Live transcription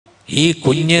ഈ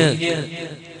കുഞ്ഞ്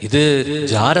ഇത്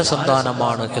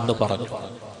ജാരസന്താനമാണ് എന്ന് പറഞ്ഞു.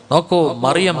 നോക്കൂ,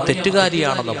 മറിയം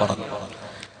തെറ്റുകാരിയാണെന്ന് പറഞ്ഞു.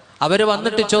 അവര്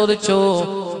വന്നിട്ട് ചോദിച്ചു,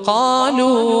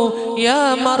 ഖാലൂ യാ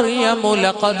മറിയമു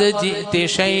ലഖദ് ജിഅതി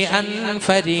ശൈഅൻ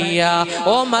ഫരിയ.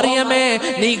 ഓ മറിയമേ,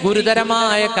 നീ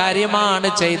ഗുരുതരമായ കാര്യമാണ്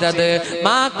ചെയ്തത്.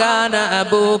 മാ കാന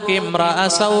അബൂകി ഇംറഅ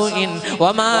സൗഇൻ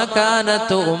വമാ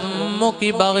കാനത്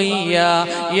ഉമ്മുകി ബഗിയ.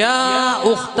 യാ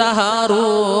ഉഖ്ത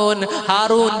ഹാറൂൻ,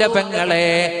 ഹാറൂന്റെ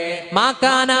പെങ്ങളെ, മാ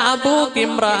കാന അബൂകി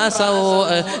ഇംറഅ സൗ,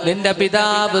 നിന്റെ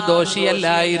പിതാവ്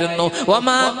ദോഷിയല്ലായിരുന്നു.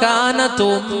 വമാ കാനത്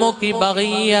ഉമ്മുകി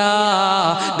ബഗിയ,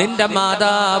 നിന്റെ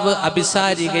മാതാവ്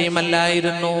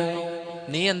അഭിസാരികയുമല്ലായിരുന്നു.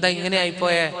 നീ എന്താ ഇങ്ങനെ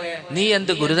ആയിപ്പോയെ? നീ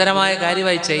എന്ത് ഗുരുതരമായ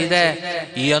കാര്യമായി ചെയ്തേ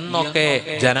എന്നൊക്കെ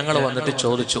ജനങ്ങൾ വന്നിട്ട്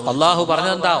ചോദിച്ചു. അള്ളാഹു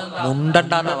പറഞ്ഞതെന്താ?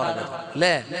 മുണ്ടണ്ടാന്ന് പറഞ്ഞത്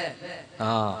അല്ലേ?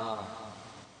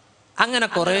 അങ്ങനെ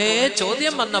കുറെ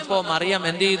ചോദ്യം വന്നപ്പോ മറിയം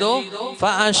എന്ത് ചെയ്തു?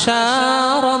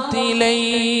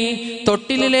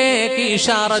 തൊട്ടിലേക്ക്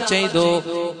ഇഷാറ ചെയ്തു,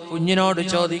 കുഞ്ഞിനോട്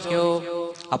ചോദിക്കൂ.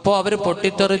 അപ്പോ അവര്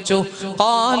പൊട്ടിത്തെറിച്ചു.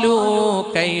 ഖാലൂ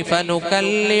കൈഫ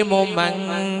നുകല്ലിമു മൻ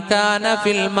കാന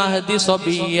ഫിൽ മഹ്ദി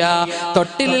സബിയ.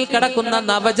 തൊട്ടിലിൽ കിടക്കുന്ന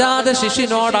നവജാത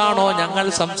ശിശുവിനോടാണോ ഞങ്ങൾ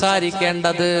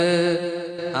സംസാരിക്കേണ്ടത്?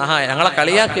 ആഹാ, ഞങ്ങളെ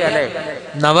കളിയാക്കിയല്ലേ?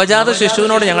 നവജാത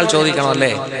ശിശുവിനോട് ഞങ്ങൾ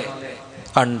ചോദിക്കണമല്ലേ?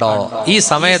 കണ്ടോ, ഈ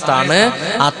സമയത്താണ്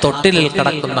ആ തൊട്ടിലിൽ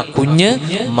കിടക്കുന്ന കുഞ്ഞ്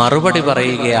മറുപടി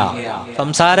പറയുകയാ.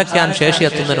 സംസാരിക്കാൻ ശേഷി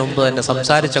എത്തുന്നതിന് മുമ്പ് തന്നെ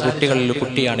സംസാരിച്ച കുട്ടികളിൽ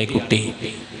കുട്ടിയാണ് ഈ കുട്ടി.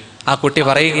 ആ കുട്ടി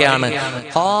പറയുകയാണ്,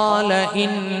 ഖാല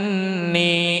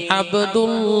ഇന്നി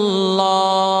അബ്ദുല്ലാഹ്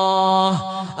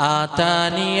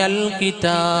ആതാനിയൽ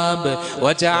കിതാബ്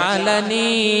വജഅലനി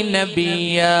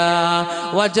നബിയ്യാ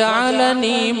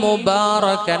വജഅലനി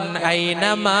മുബാറകൻ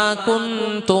ഐനമാ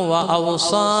കുന്തു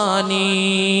വഔസാനി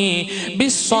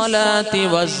ബിസ്സലാത്തി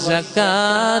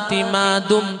വസ്സകാത്തി മാ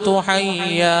ദുംതു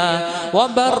ഹയ്യാ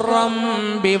വബർറൻ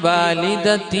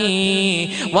ബിവാലിദതി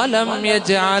വലം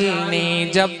യജ്അൽനി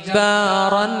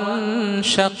ജബ്ബാറൻ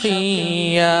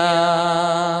ഷഖിയ്യാ.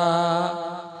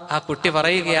 ആ കുട്ടി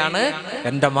പറയുകയാണ്,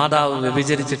 എന്റെ മാതാവ്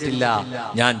വ്യഭിചരിച്ചിട്ടില്ല,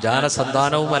 ഞാൻ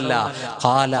ജാരസന്താനവുമല്ല.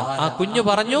 ഖാല, ആ കുഞ്ഞു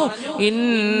പറഞ്ഞു,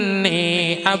 ഇന്നി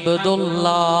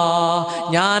അബ്ദുല്ലാഹ്,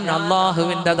 ഞാൻ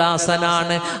അല്ലാഹുവിന്റെ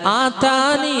ദാസനാണ്.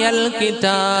 ആതാനിയൽ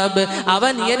കിതാബ്,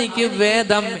 അവൻ എനിക്ക്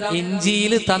വേദം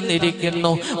ഇഞ്ചീൽ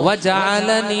തന്നിരിക്കുന്നു.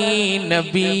 വജഅലനി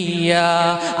നബിയ്യാ,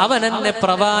 അവൻ എന്നെ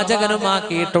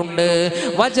പ്രവാചകനുമാക്കിയിട്ടുണ്ട്.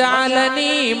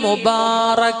 വജഅലനി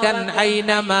മുബാറകൻ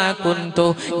ഐനമാ കുന്തു,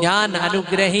 ഞാൻ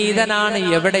അനുഗ്രഹീതനാണ്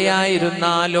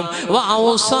എവിടെയായിരുന്നാലും.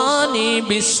 വഔസാനി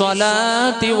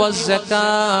ബിസ്സലാത്തി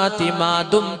വസ്സകാത്തി മാ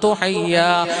ദുംതു ഹയ്യാ,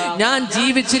 ഞാൻ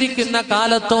ജീവിച്ചിരിക്കുന്ന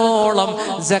കാലത്തോളം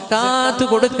സകാത്ത്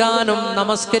കൊടുക്കാനും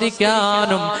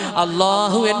നമസ്കരിക്കാനും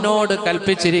അല്ലാഹു എന്നോട്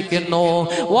കൽപ്പിച്ചിരിക്കുന്നു.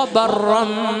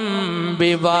 വബർറം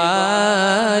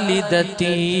ബിവാലിദതി,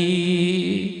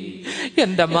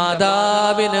 എന്റെ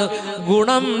മാതാവിന്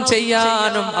ഗുണം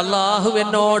ചെയ്യാനും അല്ലാഹു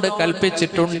എന്നോട്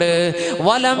കൽപ്പിച്ചിട്ടുണ്ട്.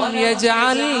 വലം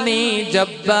യജഅൽനി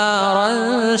ജബ്ബാറൻ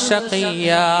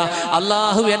ഷഖിയ്യാ,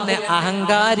 അല്ലാഹു എന്നെ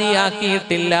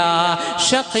അഹങ്കാരിയാക്കിയിട്ടില്ല.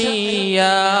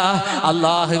 ഷഖിയ്യാ,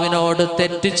 അല്ലാഹുവിനോട്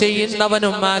തെറ്റ്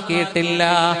ചെയ്യുന്നവനും ആക്കിയിട്ടില്ല.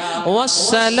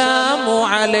 വസ്സലാമു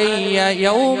അലയ്യ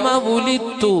യൗമ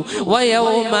വുലിദ്തു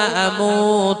വയൗമ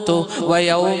അമൂതു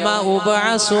വയൗമ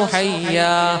ഉബ്അസു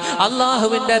ഹയ്യാ,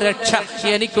 അല്ലാഹുവിന്റെ രക്ഷ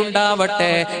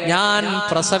എനിക്കുണ്ടാവട്ടെ ഞാൻ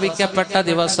പ്രസവിക്കപ്പെട്ട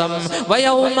ദിവസം,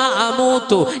 വയൗമ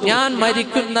അമൂതു, ഞാൻ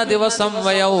മരിക്കുന്ന ദിവസം,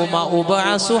 വയൗമ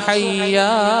ഉബ്അസു ഹയ്യാ,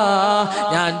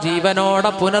 ഞാൻ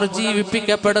ജീവനോടെ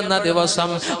പുനർജീവിപ്പിക്കപ്പെടുന്ന ദിവസം,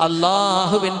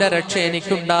 അല്ലാഹുവിന്റെ രക്ഷ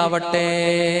എനിക്കുണ്ടാവട്ടെ.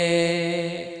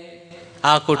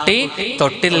 ആ കുട്ടി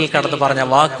തൊട്ടിലിൽ കടന്ന് പറഞ്ഞ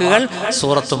വാക്കുകൾ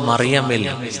സൂറത്തു മറിയമിൽ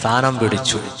സ്ഥാനം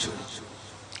പിടിച്ചു.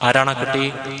 ആരാണ് ആ കുട്ടി?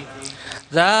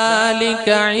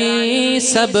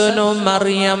 ഈസാ ഇബ്നു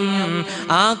മറിയം,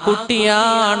 ആ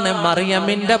കുട്ടിയാണ്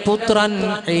മറിയമിന്റെ പുത്രൻ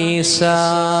ഈസാ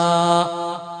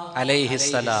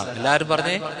അലൈഹിസ്സലാം. എല്ലാവരും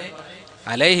പറഞ്ഞേ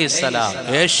അലൈഹിസ്സലാം.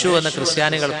 യേശു എന്ന്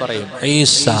ക്രിസ്ത്യാനികൾ പറയും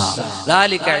ഈസാ.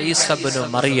 ദാലിക ഈസാ ഇബ്നു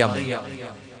മറിയം.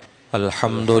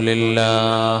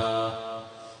 അൽഹംദുലില്ലാഹ്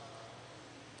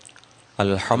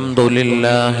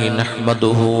അൽഹംദുലില്ലാഹി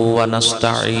നഹ്മദുഹു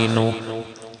വനസ്തഈനുഹു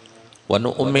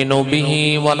ونؤمن به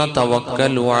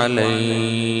ونتوكل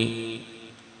عليه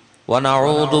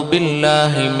ونعوذ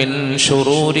بالله من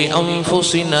شرور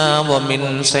أنفسنا ومن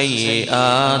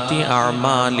سيئات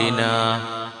أعمالنا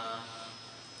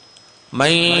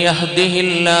من يهده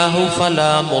الله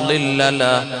فلا مضل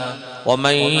له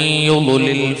ومن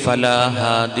يضلل فلا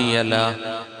هادي له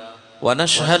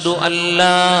ونشهد أن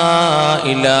لا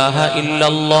إله إلا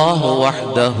الله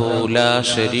وحده لا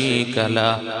شريك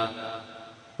له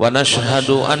ونشهد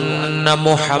أن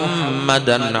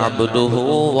محمدًا عبده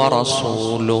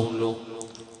ورسوله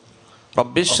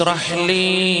റബ്ബി ഇശ്റഹ് ലീ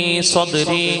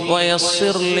സദ്രി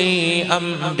വയസ്സിർ ലീ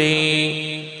അംരി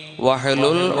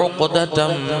വഹ്ലുൽ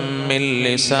ഉഖ്ദതം മിൻ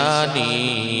ലിസാനി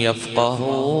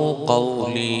യഫ്ഖഹു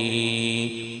ഖൗലി.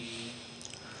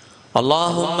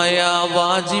 اللهم يا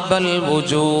واجب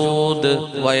الوجود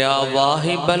ويا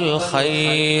واهب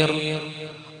الخير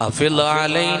أفض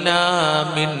علينا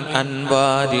من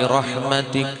أنوار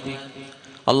رحمتك.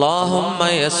 اللهم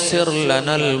يسر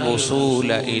لنا الوصول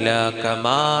إلى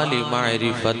كمال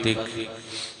معرفتك.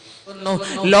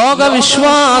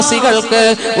 ലോകവിശ്വാസികൾക്ക്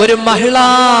ഒരു മഹിളാ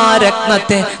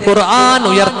രത്നത്തെ ഖുർആൻ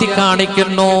ഉയർത്തി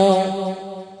കാണിക്കുന്നു.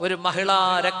 ഒരു മഹിളാ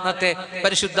രത്നത്തെ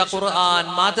പരിശുദ്ധ ഖുർആൻ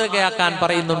മാതൃകയാക്കാൻ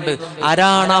പറയുന്നുണ്ട്.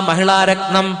 ആരാണ് ആ മഹിളാ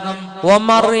രത്നം?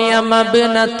 വമർയമ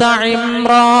ബിനത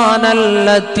ഇംറാൻ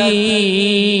അല്ലതി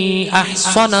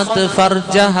അഹ്സനത്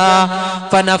ഫർജഹാ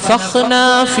ഫനഫഖ്നാ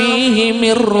ഫീഹി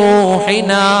മിർ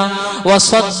റൂഹിനാ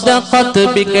വസദ്ദഖത്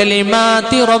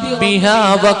ബികലിമാതി റബ്ബിഹാ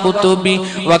വകുതുബി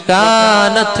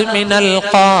വകാനത് മിനൽ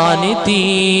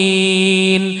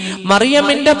ഖാനിതീൻ.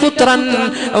 മറിയമിന്റെ പുത്രൻ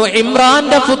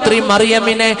ഇമ്രാന്റെ പുത്രി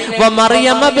മറിയമിനെ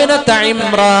വമർയമ ബിനത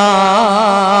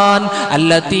ഇംറാൻ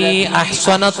അല്ലതി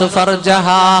അഹ്സനത്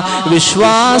ഫർജഹാ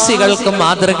വിശ്വാസികൾക്ക്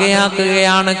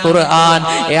മാതൃകയാക്കുകയാണ് ഖുർആൻ.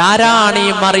 ആരാണ് ഈ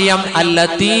മറിയം?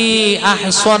 അല്ലതി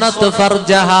അഹ്സനത്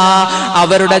ഫർജഹാ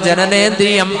അവരുടെ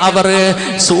ജനനേന്ദ്രിയം അവർ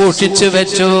സൂക്ഷിച്ചു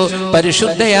വെച്ചു,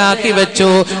 പരിശുദ്ധയാക്കി വെച്ചു.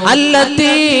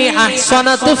 അല്ലതി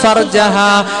അഹ്സനത് ഫർജഹാ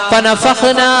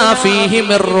ഫനഫഖ്നാ ഫീഹി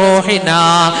മിർ റൂഹിനാ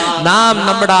നാം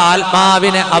നമ്മുടെ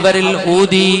ആത്മാവിനെ അവരിൽ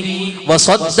ഊതി.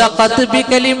 വസദ്ദഖത്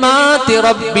ബികലിമാതി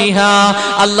റബ്ബിഹാ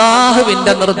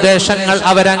അല്ലാഹുവിന്റെ നിർദ്ദേശങ്ങൾ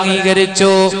അവർ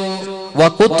അംഗീകരിച്ചു.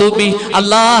 വകുതുബി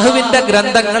അല്ലാഹുവിന്റെ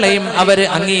ഗ്രന്ഥങ്ങളെയും അവർ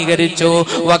അംഗീകരിച്ചു.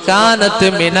 വകാനത്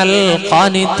മിനൽ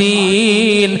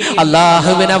ഖാനിതീൻ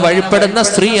അല്ലാഹുവിനെ വഴിപ്പെടുന്ന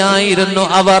സ്ത്രീയായിരുന്നു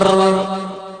അവർ.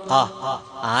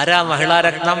 ആരാ മഹിളാ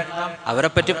രത്നം? അവരെ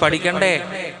പറ്റി പഠിക്കണ്ടേ?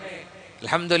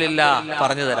 അൽഹംദുലില്ലാ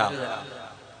പറഞ്ഞു തരാം.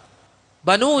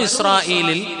 ബനു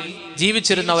ഇസ്രായേലിൽ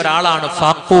ജീവിച്ചിരുന്ന ഒരാളാണ്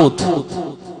ഫാഖൂദ്.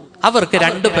 അവർക്ക്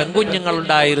 2 പെൺകുഞ്ഞുങ്ങൾ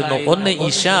ഉണ്ടായിരുന്നു. ഒന്ന്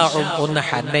ഇശാഉം ഒന്ന്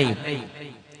ഹന്നയും.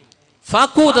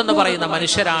 ഫാഖൂദ് എന്ന് പറയുന്ന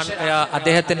മനുഷ്യരാണ്,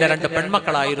 അദ്ദേഹത്തിന്റെ 2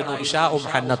 പെൺമക്കളായിരുന്നു ഇശാഉം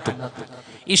ഹന്നത്തും.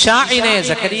 ഇശാഇനെ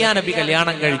സക്കരിയ നബി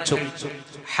കല്യാണം കഴിച്ചു.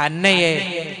 ഹന്നയെ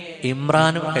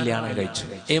ഇമ്രാനും കല്യാണം കഴിച്ചു.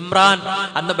 ഇമ്രാൻ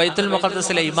അന്ന് ബൈത്തുൽ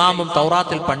മുഖദ്ദസിലെ ഇമാമും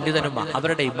തൗറാത്തിൽ പണ്ഡിതനുമാണ്,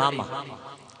 അവരുടെ ഇമാമ.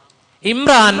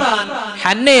 ഇമ്രാൻ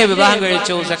ഹന്നയെ വിവാഹം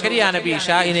കഴിച്ചു, സക്കരിയ നബി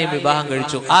ഇശാഇനെ വിവാഹം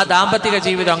കഴിച്ചു. ആ ദാമ്പത്തിക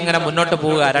ജീവിതം അങ്ങനെ മുന്നോട്ട്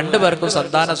പോവുക. 2 പേർക്കും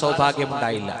സന്താന സൗഭാഗ്യം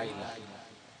ഉണ്ടായില്ല,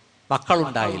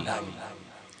 മക്കളുണ്ടായില്ല.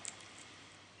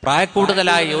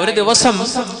 പ്രായക്കൂടുതലായി. ഒരു ദിവസം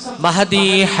മഹദി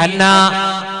ഹന്ന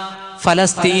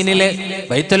ഫലസ്തീനിലെ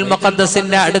ബൈത്തുൽ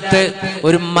മുഖദ്ദസിന്റെ അടുത്ത്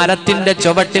ഒരു മരത്തിന്റെ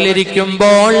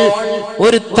ചുവട്ടിലിരിക്കുമ്പോൾ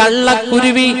ഒരു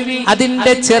തള്ളക്കുരുവി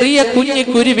അതിന്റെ ചെറിയ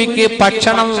കുഞ്ഞിക്കുരുവിക്ക്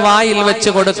ഭക്ഷണം വായിൽ വെച്ച്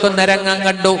കൊടുക്കുന്ന രംഗം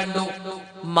കണ്ടു.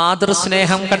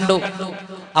 മാതൃസ്നേഹം കണ്ടു.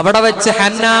 അവിടെ വെച്ച്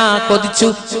ഹന്ന കൊതിച്ചു,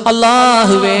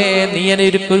 അല്ലാഹുവേ നീ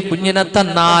എനിക്കൊരു കുഞ്ഞിനെ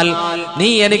തന്നാൽ, നീ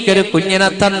എനിക്കൊരു കുഞ്ഞിനെ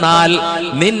തന്നാൽ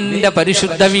നിന്റെ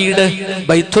പരിശുദ്ധ വീട്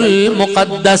ബൈത്തുൽ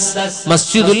മുഖദ്ദസ്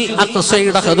മസ്ജിദുൽ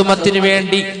അഖ്സയുടെ ഖിദ്മത്തിന്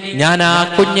വേണ്ടി ഞാൻ ആ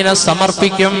കുഞ്ഞിനെ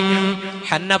സമർപ്പിക്കും.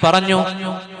 ഹന്ന പറഞ്ഞു.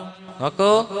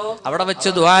 നോക്കൂ, അവിടെ വെച്ച്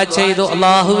ദുആ ചെയ്തു,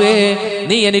 അല്ലാഹുവേ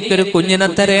നീ എനിക്കൊരു കുഞ്ഞിനെ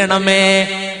തരണമേ.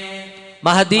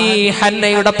 മഹദി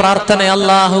ഹന്നയുടെ പ്രാർത്ഥന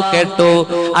അല്ലാഹു കേട്ടു.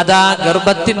 അതാ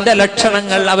ഗർഭത്തിന്റെ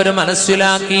ലക്ഷണങ്ങൾ അവര്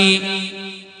മനസ്സിലാക്കി.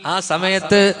 ആ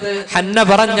സമയത്ത് ഹന്ന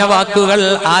പറഞ്ഞ വാക്കുകൾ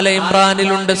ആല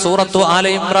ഇമ്രാനിലുണ്ട്, സൂറത്തു ആല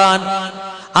ഇമ്രാൻ.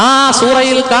 ആ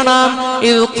സൂറയിൽ കാണാം,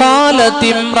 ഇദ് ഖാലത്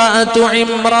ഇംറഅതു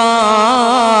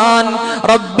ഇമ്രാൻ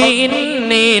റബ്ബി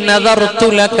ഇന്നി നദർതു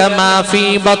ലക മാ ഫീ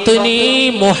ബത്നി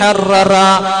മുഹററാ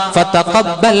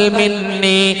ഫതഖബ്ബൽ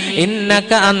മിന്നി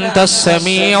ഇന്നക അൻതസ്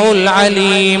സമീഉൽ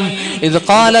അലീം. ഇദ്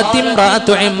ഖാലത്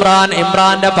ഇംറഅതു ഇമ്രാൻ,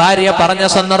 ഇമ്രാന്റെ ഭാര്യ പറഞ്ഞ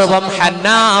സന്ദർഭം, ഹന്ന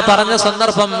പറഞ്ഞ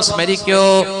സന്ദർഭം സ്മരിക്കൂ.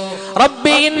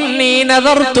 റബ്ബി ഇന്നി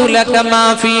നദർതു ലക മാ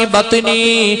ഫീ ബത്നി,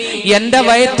 എന്റെ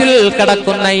വയറ്റിൽ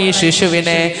കിടക്കുന്ന ഈ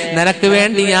ശിശുവിനെ നിനക്ക്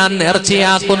വേണ്ടി ഞാൻ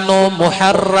നേർച്ചയാക്കുന്നു.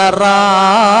 മുഹററാ,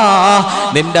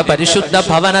 നിന്റെ പരിശുദ്ധ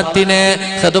ഭവനത്തിന്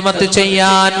ഖിദ്മത്ത്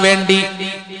ചെയ്യാൻ വേണ്ടി.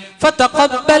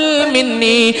 ഫതഖബ്ബൽ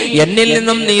മിന്നി, എന്നിൽ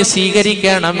നിന്നും നീ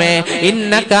സ്വീകരിക്കണമേ.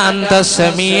 ഇന്നക അൻതസ്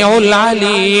സമീഉൽ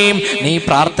അലീം, നീ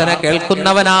പ്രാർത്ഥന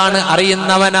കേൾക്കുന്നവനാണ്,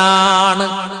 അറിയുന്നവനാണ്.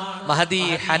 മഹദി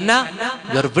ഹന്ന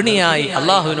ഗർഭിണിയായി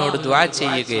അള്ളാഹുവിനോട് ദുആ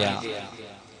ചെയ്യുകയാണ്.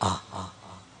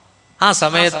 ആ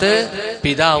സമയത്ത്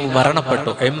പിതാവ്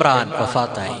മരണപ്പെട്ടു, ഇമ്രാൻ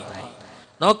വഫാത്തായി.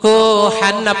 നോക്കൂ,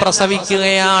 ഹന്ന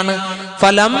പ്രസവിക്കുകയാണ്.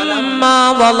 ഫലമ്മാ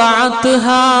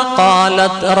വളഅത്ഹാ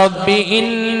ഖാലത് റബ്ബി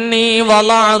ഇന്നി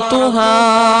വളഅതുഹാ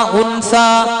ഉൻസാ.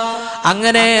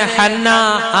 അങ്ങനെ ഹന്ന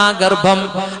ആ ഗർഭം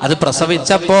അത്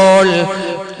പ്രസവിച്ചപ്പോൾ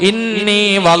ഇന്നി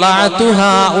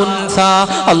വളഅതുഹാ ഉൻസ,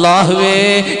 അല്ലാഹുവേ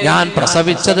ഞാൻ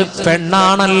പ്രസവിച്ചത്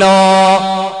പെണ്ണാണല്ലോ.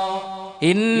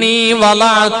 ഇന്നി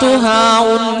വളഅതുഹാ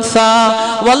ഉൻസ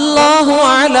വല്ലാഹു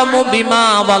അഅലമു ബിമാ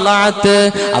വളഅത്,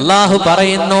 അല്ലാഹു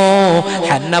പറയുന്നു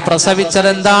ഹന്ന പ്രസവിച്ചത്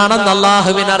എന്താണെന്ന്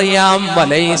അല്ലാഹുവിനറിയാം.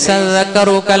 വലൈസ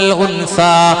ദക്കറു കൽ ഉൻസ,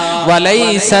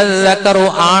 വലൈസ ദക്കറു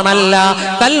ആണല്ല,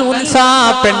 കൽ ഉൻസ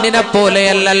പെണ്ണിനെ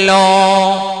പോലെയല്ലല്ലോ.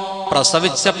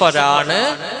 പ്രസവിച്ചപ്പോഴാണ്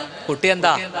കുട്ടി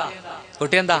എന്താ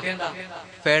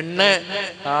പെണ്ണ്.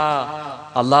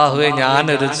 അല്ലാഹുവേ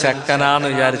ഞാനൊരു ചെക്കനാന്ന്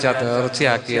വിചാരിച്ചാ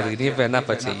തീർച്ചയാക്കിയത്, ഇനിയിപ്പോ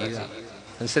എന്നപ്പ ചെയ്യുക?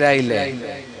 മനസ്സിലായില്ലേ?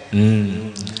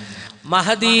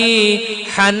 മഹദി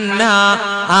ഹന്ന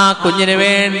ആ കുഞ്ഞിന്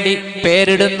വേണ്ടി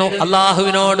പേരിടുന്നു,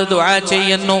 അല്ലാഹുവിനോട് ദുആ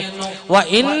ചെയ്യുന്നു. വ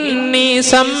ഇന്നി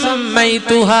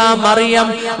സമ്മൈതുഹാ മറിയം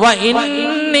വ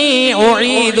ഇന്നി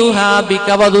ഉഈദുഹാ ബിക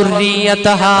വ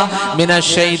ദുർരിയതഹാ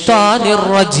മിനശ് ശൈത്താനിർ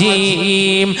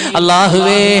റജീം.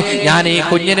 അല്ലാഹുവേ ഞാൻ ഈ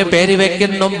കുഞ്ഞിന് പേര്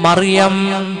വെക്കുന്നു മറിയം.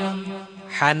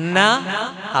 ഹന്ന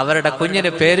അവരുടെ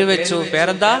കുഞ്ഞിന് പേര് വെച്ചു.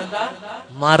 പേരെന്താ?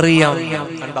 മറിയം.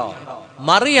 കണ്ടോ?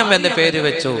 മറിയം എന്ന് പേര്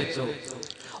വെച്ചു.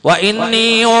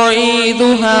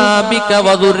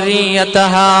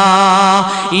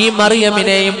 ഈ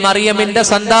മറിയമിനെയും മറിയമിന്റെ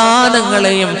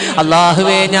സന്താനങ്ങളെയും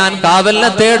അല്ലാഹുവേ ഞാൻ കാവലിനെ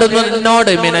തേടുന്നു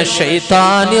നിന്നോട് മിനശ്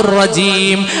ശൈത്താനിർ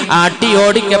റജീം,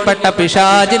 ആട്ടിയോടിക്കപ്പെട്ട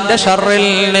പിശാചിന്റെ ശർറിൽ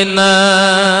നിന്ന്.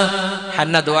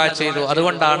 ഹന്ന ദുആ ചെയ്തു.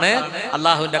 അതുകൊണ്ടാണ്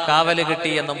അല്ലാഹുവിന്റെ കാവല്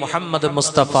കിട്ടി എന്ന് മുഹമ്മദ്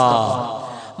മുസ്തഫ.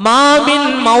 മാ മിൻ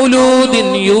മൗലൂദിൻ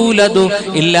യൂലദു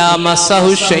ഇല്ലാ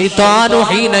മസ്സഹു ശൈത്താനു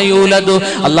ഹീന യൂലദു.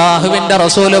 അല്ലാഹുവിന്റെ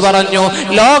റസൂൽ പറഞ്ഞു,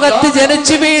 ലോകത്ത്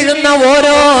ജനിച്ചു വീഴുന്ന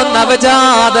ഓരോ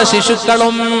നവജാത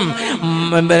ശിശുക്കളും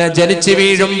ജനിച്ചു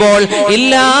വീഴുമ്പോൾ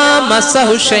ഇല്ലാ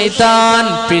മസ്സഹു ശൈത്താൻ,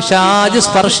 പിശാച്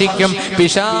സ്പർശിക്കും,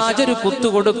 പിശാച് ഒരു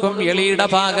കുത്തുകൊടുക്കും എളിയുടെ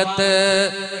ഭാഗത്ത്.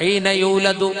 ഹീന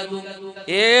യൂലദു,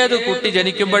 ഏത് കുട്ടി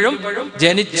ജനിക്കുമ്പോഴും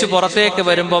ജനിച്ചു പുറത്തേക്ക്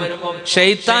വരുമ്പം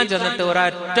ശൈത്താൻ ചെന്നിട്ട്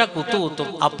ഒരൊറ്റ കുത്തുകുത്തും.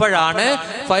 അപ്പോഴാണ്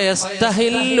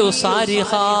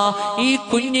ഈ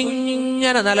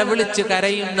കുഞ്ഞിങ്ങനെ നിലവിളിച്ച്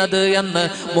കരയുന്നത് എന്ന്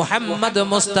മുഹമ്മദ്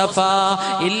മുസ്തഫ.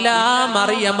 ഇല്ലാ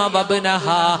മറിയമ വബ്നഹ,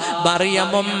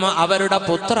 മറിയമും അവരുടെ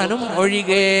പുത്രനും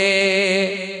ഒഴികെ.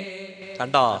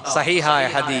 കണ്ടോ? സഹീഹായ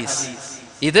ഹദീസ്.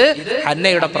 ഇത്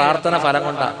ഹന്നയുടെ പ്രാർത്ഥന ഫലം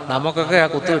കൊണ്ടാ. നമുക്കൊക്കെ ആ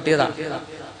കുത്തു കിട്ടിയതാ.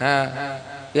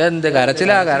 എന്ത്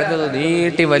കരച്ചിലാ കരഞ്ഞത്,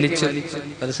 നീട്ടി വലിച്ചു.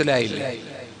 മനസ്സിലായില്ലേ?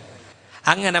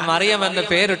 അങ്ങനെ മറിയം എന്ന്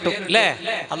പേരിട്ടു അല്ലേ?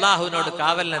 അള്ളാഹുവിനോട്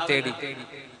കാവലിനെ തേടി.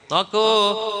 നോക്കൂ,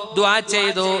 ദുആ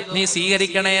ചെയ്തു, നീ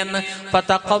സ്വീകരിക്കണേ എന്ന്.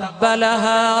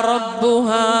 ഫതഖബ്ബലഹാ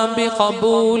റബ്ബുഹാ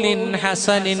ബിഖബൂലിൻ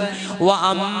ഹസനിൻ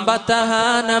വഅംബതഹാ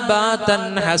നബാതൻ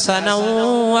ഹസനൻ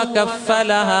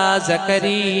വകഫലഹാ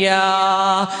സക്കരിയ.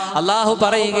 അല്ലാഹു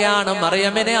പറയുകയാണ്,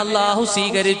 മറിയമിനെ അല്ലാഹു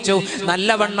സ്വീകരിച്ചു,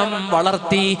 നല്ലവണ്ണം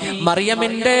വളർത്തി.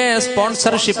 മറിയമിന്റെ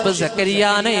സ്പോൺസർഷിപ്പ്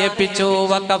സക്കരിയാനെ ഏൽപ്പിച്ചു.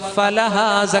 വകഫലഹാ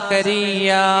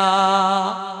സക്കരിയ.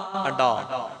 കണ്ടോ?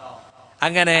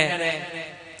 അങ്ങനെ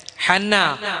ഹന്ന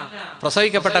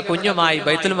പ്രസവിക്കപ്പെട്ട കുഞ്ഞുമായി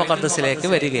ബൈത്തുൽ മുഖദ്ദസിലേക്ക്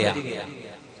വരികയാണ്.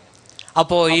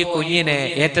 അപ്പോ ഈ കുഞ്ഞിനെ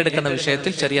ഏറ്റെടുക്കുന്ന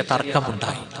വിഷയത്തിൽ ചെറിയ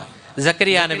തർക്കമുണ്ടായി.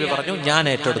 സക്കരിയ നബി പറഞ്ഞു, ഞാൻ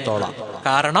ഏറ്റെടുത്തോളാം.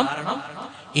 കാരണം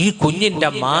ഈ കുഞ്ഞിന്റെ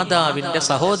മാതാവിന്റെ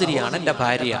സഹോദരിയാണ് എന്റെ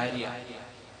ഭാര്യ.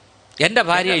 എന്റെ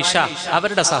ഭാര്യ ഇഷ,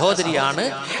 അവരുടെ സഹോദരിയാണ്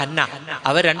ഹന്ന.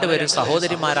 അവർ രണ്ടുപേരും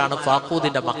സഹോദരിമാരാണ്,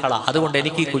 ഫാഖൂദിന്റെ മക്കളാ. അതുകൊണ്ട്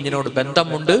എനിക്ക് ഈ കുഞ്ഞിനോട്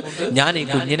ബന്ധമുണ്ട്, ഞാൻ ഈ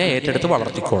കുഞ്ഞിനെ ഏറ്റെടുത്ത്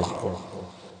വളർത്തിക്കോളാം.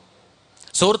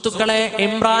 സുഹൃത്തുക്കളെ,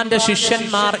 ഇമ്രാന്റെ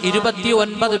ശിഷ്യന്മാർ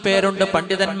 29 പേരുണ്ട്,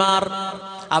 പണ്ഡിതന്മാർ.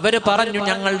 അവര് പറഞ്ഞു,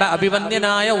 ഞങ്ങളുടെ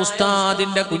അഭിവന്ദ്യനായ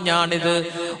ഉസ്താദിന്റെ കുഞ്ഞാണിത്,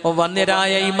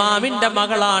 വന്ദ്യരായ ഇമാമിന്റെ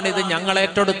മകളാണിത്, ഞങ്ങൾ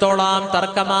ഏറ്റെടുത്തോളാം.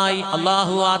 തർക്കമായി.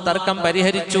 അള്ളാഹു ആ തർക്കം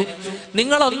പരിഹരിച്ചു.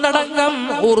 നിങ്ങൾ ഒന്നടങ്കം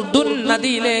ഉർദുൻ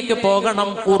നദിയിലേക്ക്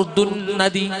പോകണം. ഉർദുൻ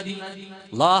നദി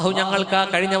അല്ലാഹു ഞങ്ങൾക്ക്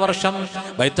കഴിഞ്ഞ വർഷം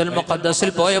ബൈത്തുൽ മുഖദ്ദസിൽ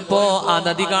പോയപ്പോ ആ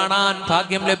നദി കാണാൻ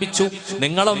ഭാഗ്യം ലഭിച്ചു.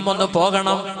 നിങ്ങളും ഒന്ന്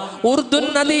പോകണം. ഉർദുൻ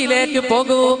നദിയിലേക്ക്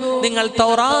പോകൂ. നിങ്ങൾ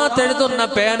തൗറാത്ത് എഴുതുന്ന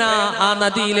പേന ആ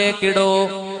നദിയിലേക്ക് ഇടൂ.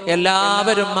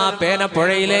 എല്ലാവരും ആ പേന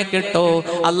പുഴയിലേക്ക് ഇട്ടു.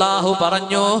 അല്ലാഹു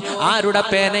പറഞ്ഞു, ആരുടെ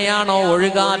പേനയാണോ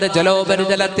ഒഴുകാതെ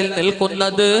ജലോപരിതലത്തിൽ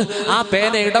നിൽക്കുന്നത്, ആ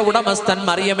പേനയുടെ ഉടമസ്ഥൻ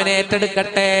മറിയമിനെ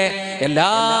ഏറ്റെടുക്കട്ടെ.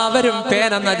 എല്ലാവരും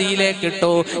പേന നദിയിലേക്ക്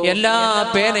ഇട്ടു. എല്ലാ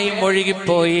പേനയും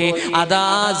ഒഴുകിപ്പോയി. അതാ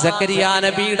സക്കരിയ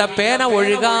നബിയുടെ പേന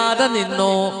ഒഴുകാതെ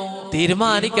നിന്നു.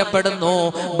 തീരുമാനിക്കപ്പെടുന്നു,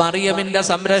 മറിയമിന്റെ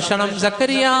സംരക്ഷണം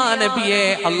സക്കരിയ നബിയെ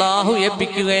അല്ലാഹു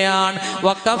ഏൽപ്പിക്കുകയാണ്.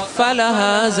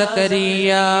 വകഫലഹാ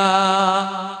സക്കരിയ.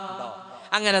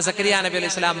 അങ്ങനെ സക്കരിയ നബി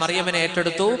അലൈഹി സ്വലാം മറിയമിനെ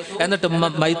ഏറ്റെടുത്തു. എന്നിട്ട്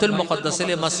ബൈത്തുൽ മുഖദ്ദസിൽ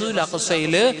മസ്ജിദുൽ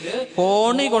അഖ്സയിൽ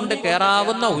കോണി കൊണ്ട്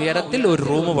കയറാവുന്ന ഉയരത്തിൽ ഒരു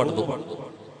റൂം പണിതു.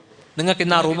 നിങ്ങൾക്ക്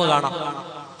ഇന്ന് ആ റൂം കാണാം.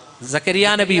 സക്കരിയ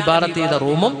നബി ഇബാദത്ത് ചെയ്ത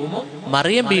റൂമും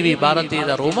മറിയം ബീവി ഇബാദത്ത്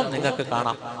ചെയ്ത റൂമും നിങ്ങൾക്ക്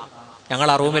കാണാം. ഞങ്ങൾ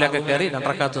ആ റൂമിലൊക്കെ കയറി 2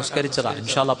 റക്അത്ത് നിസ്കരിച്ചതാ.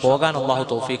 ഇൻഷാ അല്ലാഹ് പോകാൻ അല്ലാഹു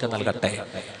തൗഫീഖ് നൽകട്ടെ.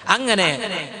 അങ്ങനെ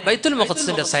ബൈത്തുൽ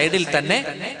മുഖദ്ദിസിന്റെ സൈഡിൽ തന്നെ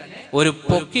ഒരു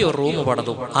പൊക്കിയ റൂം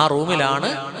പണിതു. ആ റൂമിലാണ്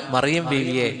മറിയം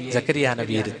ബീവിയെ സക്കരിയ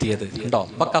നബി ഇരുത്തിയത്. ഉണ്ടോ?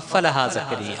 ഫകഫലഹാ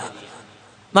സക്കരിയ.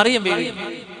 മറിയം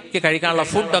ബീവിക്ക് കഴിക്കാനുള്ള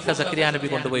ഫുഡൊക്കെ സക്കരിയ നബി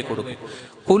കൊണ്ടുപോയി കൊടുക്കും.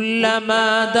 കുല്ലമാ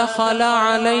ദഖല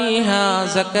അലൈഹാ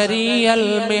സക്കരിയൽ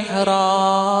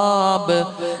മിഹ്റാബ്.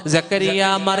 സക്കരിയ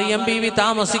മറിയം ബീവി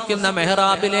താമസിക്കുന്ന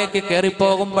മെഹ്റാബിലേക്ക് കയറി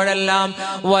പോകുമ്പോഴെല്ലാം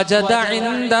വജദ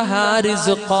ഇൻദഹാ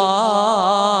റിസ്ഖാ.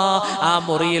 ആ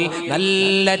മുറിയിൽ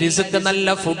നല്ല റിസ്ക്, നല്ല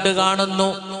ഫുഡ് കാണുന്നു.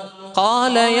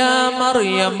 ഖാല യാ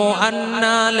മറിയമു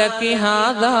അന്നാ ലകി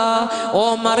ഹാദാ. ഓ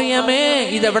മറിയമേ,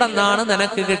 ഇതെവിടെന്നാണ്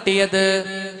നിനക്ക് കിട്ടിയത്?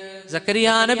 സക്കരിയ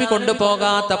നബി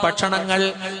കൊണ്ടുപോകാത്ത ഭക്ഷണങ്ങൾ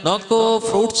നോക്കൂ.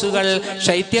 ഫ്രൂട്ട്സുകൾ,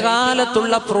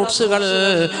 ശൈത്യകാലത്തുള്ള ഫ്രൂട്ട്സുകൾ,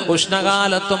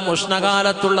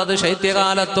 ഉഷ്ണകാലത്തുള്ളത്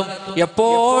ശൈത്യകാലത്തും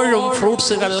എപ്പോഴും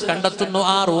ഫ്രൂട്ട്സുകൾ കണ്ടെത്തുന്നു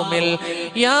ആ റൂമിൽ.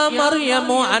 യാ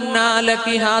മറിയമു അന്നാ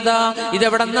ലകി ഹാദാ.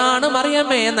 ഇതെവിടെന്നാണ്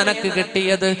മറിയമേ നിനക്ക്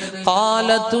കിട്ടിയത്?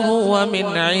 ഖാലതു ഹുവ മിൻ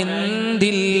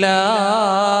ഇൻദില്ലാഹ്.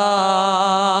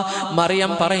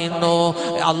 മറിയം പറയുന്നു,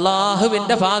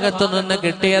 അല്ലാഹുവിന്റെ ഭാഗത്തു നിന്ന്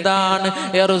കിട്ടിയതാണ്.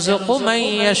 യർസുഖു മൻ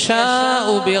യശാ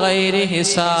ബിഗൈരി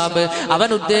ഹിസാബ്. അവൻ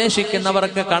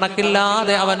ഉദ്ദേശിക്കുന്നവർക്ക്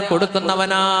കണക്കില്ലാതെ അവൻ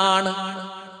കൊടുക്കുന്നവനാണ്.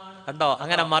 കണ്ടോ?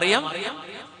 അങ്ങനെ മറിയം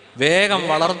വേഗം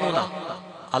വളർന്നു.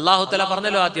 അല്ലാഹു തആല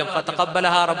പറഞ്ഞല്ലോ ആദ്യം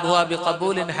ഫതഖബ്ബലഹാ റബ്ബുഹാ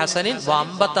ബിഖബൂലിൻ ഹസനിൻ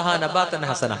വഅംബതഹാ നബാതൻ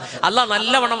ഹസന. അല്ലാഹ്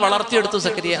നല്ലവണ്ണം വളർത്തിയെടുത്തു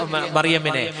സക്കരിയ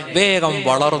മറിയമിനെ. വേഗം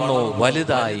വളർന്നു,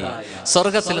 വലുതായി.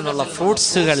 സ്വർഗ്ഗത്തിൽ നിന്നുള്ള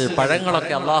ഫ്രൂട്ട്സുകൾ,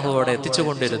 പഴങ്ങളൊക്കെ അല്ലാഹു അവിടെ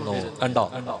എത്തിച്ചുകൊണ്ടിരുന്നു. കണ്ടോ?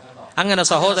 അങ്ങനെ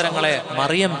സഹോദരങ്ങളെ,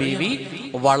 മറിയം ബീവി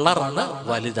വളർന്ന്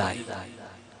വലുതായി.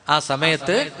 ആ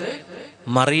സമയത്ത്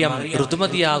മറിയം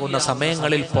ഋതുമതിയാകുന്ന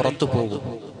സമയങ്ങളിൽ പുറത്തു പോകും,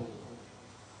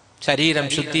 ശരീരം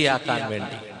ശുദ്ധിയാക്കാൻ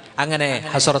വേണ്ടി. അങ്ങനെ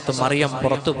ഹസ്രത്ത് മറിയം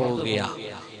പുറത്തു പോവുകയാണ്.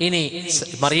 ഇനി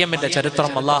മറിയമിന്റെ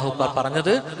ചരിത്രം അല്ലാഹു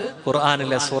പറഞ്ഞത്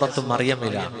ഖുർആനിലെ സൂറത്ത്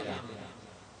മറിയമിലാണ്.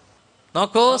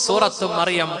 നോക്കൂ, സൂറത്ത്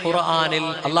മറിയം ഖുർആനിൽ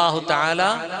അല്ലാഹു തആല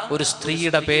ഒരു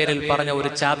സ്ത്രീയുടെ പേരിൽ പറഞ്ഞ ഒരു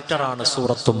ചാപ്റ്ററാണ്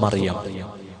സൂറത്ത് മറിയം.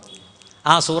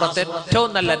 ആ സൂറത്ത് ഏറ്റവും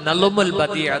നല്ല നളുമുൽ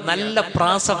ബദിയ, നല്ല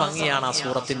പ്രാസഭംഗിയാണ് ആ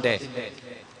സൂറത്തിന്റെ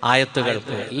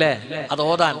ആയത്തുകൾക്ക്, അല്ലേ? അത്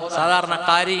ഓതാൻ സാധാരണ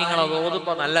കാര്യങ്ങൾ അത്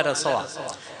ഓതുമ്പോ നല്ല രസമാണ്.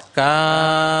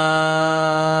 കാഫ്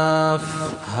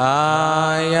ഹാ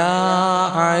യാ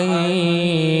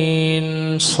ഐൻ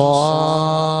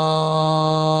സ്വാദ്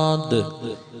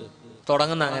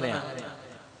തുടങ്ങുന്ന അങ്ങനെയാണ്.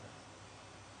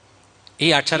 ഈ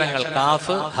അക്ഷരങ്ങൾ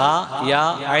കാഫ് ഹ യാ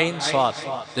ഐൻ സ്വാദ്,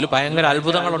 ഇതിൽ ഭയങ്കര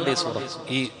അത്ഭുതങ്ങളുണ്ട് ഈ സൂറത്ത്,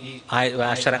 ഈ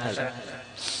അക്ഷരങ്ങൾ.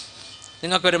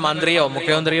 നിങ്ങൾക്കൊരു മന്ത്രിയോ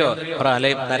മുഖ്യമന്ത്രിയോ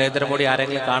അല്ലെങ്കിൽ നരേന്ദ്രമോദി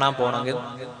ആരെങ്കിലും കാണാൻ പോകണമെങ്കിൽ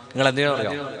നിങ്ങൾ എന്തിനാ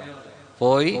അറിയാം?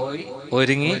 പോയി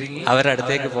ഒരുങ്ങി അവരുടെ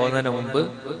അടുത്തേക്ക് പോകുന്നതിന് മുമ്പ്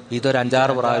ഇതൊരു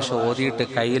 5-6 പ്രാവശ്യം ഓതിയിട്ട്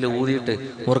കയ്യിൽ ഊതിയിട്ട്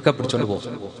മുറുക്കെ പിടിച്ചോണ്ട്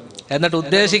പോകും. എന്നിട്ട്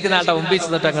ഉദ്ദേശിക്കുന്ന ആളുടെ മുമ്പിൽ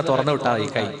ചെന്നിട്ട് അങ്ങ് തുറന്നു വിട്ടാൽ ഈ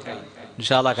കൈ.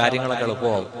 ഇൻഷാ അല്ലാഹ് കാര്യങ്ങളൊക്കെ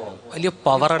എളുപ്പമാവും. വലിയ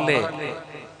പവറല്ലേ,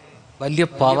 വലിയ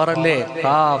പവറല്ലേ.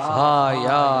 കാഫ് ഹാ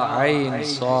യാ ഐൻ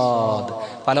സ്വാദ്.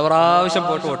 പല പ്രാവശ്യം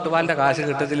പോയിട്ട് ഒട്ടുപാലിന്റെ കാശ്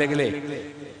കിട്ടത്തില്ലെങ്കിലേ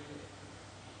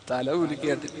തല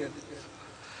ഉലുക്കിയാട്ട്.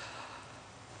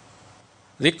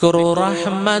 ذكر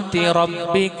رحمة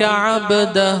ربك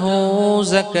عبده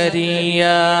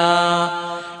زكريا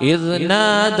إذ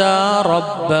نادى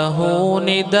ربه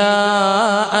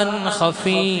نداء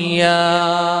خفيا.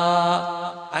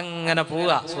 അങ്ങനെ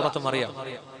പോവുക സൂറത്ത് മറിയം.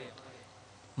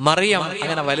 മറിയം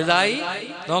അങ്ങനെ വലുതായി.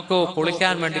 നോക്കൂ,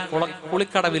 കുളിക്കാൻ വേണ്ടി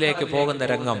കുളിക്കടവിലേക്ക് പോകുന്ന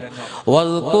രംഗം.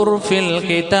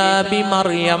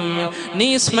 മറിയം, നീ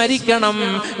സ്മരിക്കണം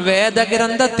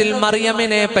വേദഗ്രന്ഥത്തിൽ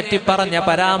മറിയമിനെ പറ്റി പറഞ്ഞ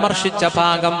പരാമർശിച്ച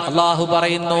ഭാഗം. അല്ലാഹു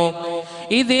പറയുന്നു,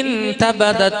 ഇതിൻ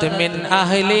തബദത് മിൻ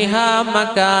അഹ്ലിഹാ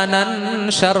മകാനൻ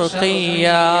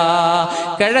ശർഖിയാ.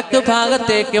 കിഴക്ക്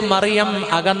ഭാഗത്തേക്ക് മറിയം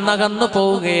അകന്നകന്നു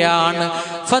പോവുകയാണ്.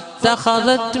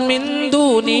 ഫത്തഖദത് മിൻ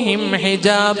ദൂനിഹിം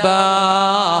ഹിജാബാ.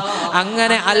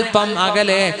 അങ്ങനെ അല്പം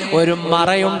അകലെ ഒരു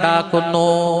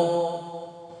മറയുണ്ടാക്കുന്നു.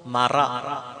 മറ,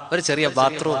 ഒരു ചെറിയ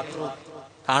ബാത്റൂം,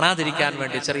 കാണാതിരിക്കാൻ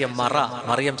വേണ്ടി ചെറിയ മറ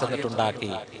മറിയം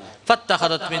ചെന്നിട്ടുണ്ടാക്കി.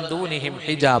 فاتخذت من دونهم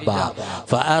حجابا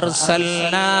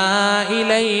فأرسلنا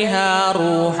إليها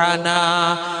روحنا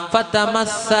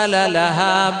فتمثل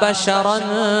لها بشرا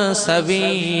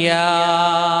سويا.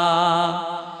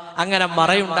 അങ്ങനെ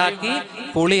മറയുണ്ടാക്കി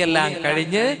കുളിയെല്ലാം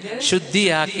കഴിഞ്ഞ്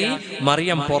ശുദ്ധിയാക്കി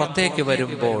മറിയം പുറത്തേക്ക്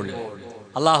വരുമ്പോൾ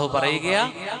അല്ലാഹു പറയുകയാ,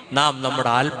 നാം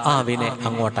നമ്മുടെ ആത്മാവിനെ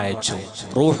അങ്ങോട്ട് അയച്ചു.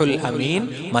 റൂഹുൽ അമീൻ,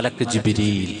 മലക്ക്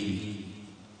ജിബ്രീൽ.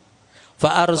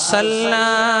 فأرسلنا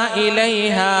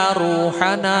إليها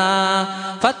روحنا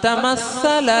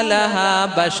فتمثل لها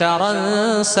بشرا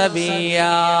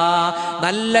سويا.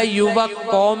 നല്ല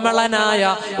കോമളനായ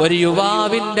ഒരു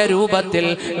യുവാവിന്റെ രൂപത്തിൽ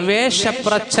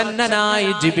വേഷപ്രച്ഛന്നനായി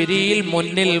ജിബ്രീൽ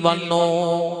മുന്നിൽ വന്നു.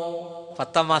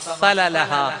 ഫതമസ്സല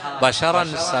ലഹാ ബശറൻ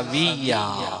സവിയ്യ.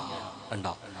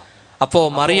 ഉണ്ടോ? അപ്പോ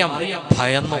മറിയം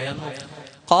ഭയന്നു.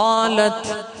 ഖാലത്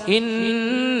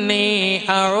ഇന്നി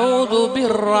അഊദു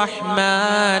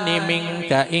ബിർറഹ്മാനി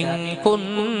മിൻക ഇൻ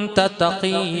കുൻത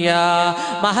തഖിയ.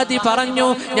 മഹദി പറഞ്ഞു,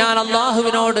 ഞാൻ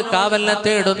അല്ലാഹുവിനോട് കാവലിനെ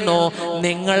തേടുന്നു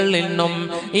നിങ്ങളിൽ നിന്നും.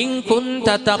 ഇൻ കുൻത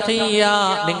തഖിയ,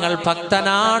 നിങ്ങൾ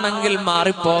ഭക്തനാണെങ്കിൽ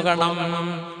മാറിപ്പോകണം.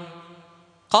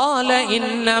 قال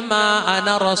إنما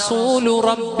أنا رسول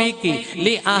ربك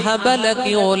لأهب لك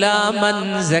غلاما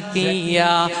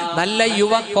زكيا. നല്ല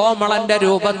യുവ കോമളന്റെ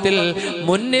രൂപത്തിൽ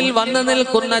മുന്നിൽ വന്നു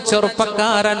നിൽക്കുന്ന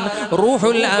ചെറുപ്പക്കാരൻ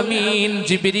റൂഹുൽ അമീൻ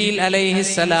ജിബ്രീൽ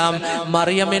അലൈഹിസ്സലാം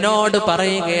മറിയമിനോട്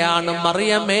പറയുകയാണ്,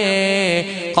 മറിയമേ,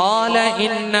 ഖാല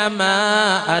ഇന്നമാ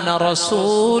അന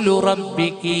റസൂലു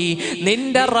റബ്ബികി,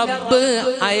 നിന്റെ റബ്ബ്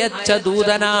അയച്ച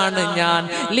ദൂതനാണ് ഞാൻ.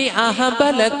 ലി അഹബ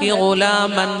ലകി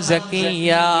ഗുലാമൻ സക്കിയ,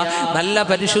 നല്ല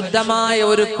പരിശുദ്ധമായ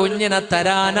ഒരു കുഞ്ഞിനെ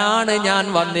തരാനാണ് ഞാൻ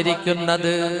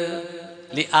വന്നിരിക്കുന്നത്.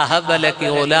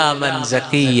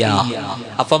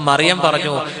 അപ്പൊ മറിയം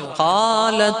പറഞ്ഞു,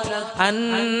 ഖാലത്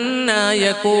അന്നാ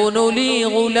യകൂനു ലീ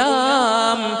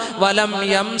ഗുലാം വലം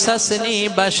യംസസ്നി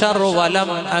ബശർ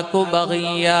വലം അകു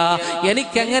ബഗിയ.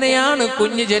 എനിക്കെങ്ങനെയാണ്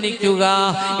കുഞ്ഞ് ജനിക്കുക?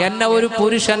 എന്നെ ഒരു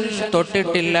പുരുഷൻ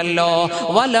തൊട്ടിട്ടില്ലല്ലോ.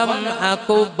 വലം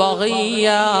അകു ബഗിയ,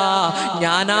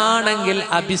 ഞാനാണെങ്കിൽ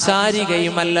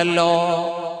അഭിസാരികയുമല്ലല്ലോ.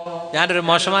 ഞാനൊരു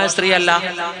മോശമായ സ്ത്രീയല്ല,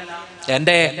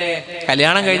 എന്റെ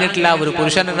കല്യാണം കഴിഞ്ഞിട്ടില്ല, ഒരു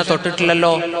പുരുഷൻ എന്നെ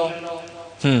തൊട്ടിട്ടില്ലല്ലോ.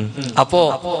 അപ്പോ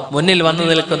മുന്നിൽ വന്നു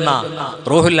നിൽക്കുന്ന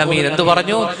റൂഹുൽ അമീൻ എന്തു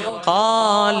പറഞ്ഞു?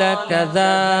 ഖാല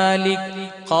കദാലിക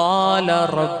ഖാല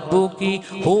റബ്ബുകി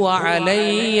ഹുവ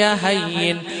അലയ്യ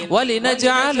ഹയ്യിൻ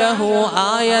വലിനജഅലഹു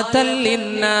ആയതൻ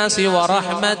ലിന്നാസി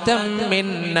വറഹ്മതൻ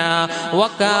മിന്നാ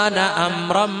വകാന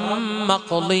അംറൻ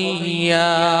മഖ്ദിയ.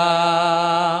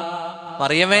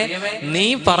 മറിയമേ, നീ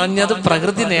പറഞ്ഞത്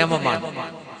പ്രകൃതി നിയമമാണ്.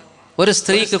 ഒരു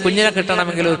സ്ത്രീക്ക് കുഞ്ഞിനെ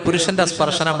കിട്ടണമെങ്കിൽ ഒരു പുരുഷന്റെ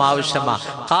സ്പർശനം ആവശ്യമാണ്.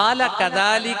 ഖാല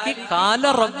കദാലികി ഖാല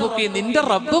റബ്ബുകി, നിന്റെ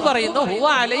റബ്ബ് പറയുന്നു ഹുവ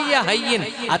അലയ്യ ഹയ്യിൻ,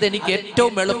 അതെനിക്ക്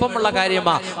ഏറ്റവും എളുപ്പമുള്ള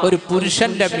കാര്യമാ. ഒരു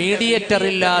പുരുഷന്റെ മീഡിയേറ്റർ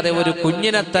ഇല്ലാതെ ഒരു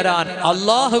കുഞ്ഞിനെ തരാൻ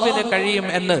അള്ളാഹുവിന് കഴിയും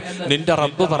എന്ന് നിന്റെ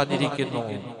റബ്ബ് പറഞ്ഞിരിക്കുന്നു.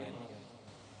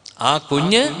 ആ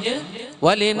കുഞ്ഞ്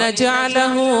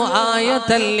വലിനജഅലഹു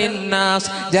ആയതൻ ലിന്നാസ്,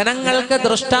 ജനങ്ങൾക്ക്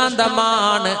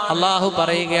ദൃഷ്ടാന്തമാണ്. അല്ലാഹു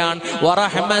പറയുകയാണ്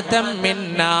വറഹ്മതൻ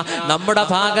മിന്നാ, നമ്മുടെ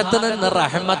ഭാഗത്ത് നിന്ന്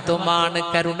റഹ്മത്തുമാണ്,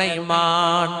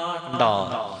 കരുണയുമാണ്. ഉണ്ടോ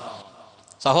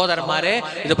സഹോദരന്മാരെ?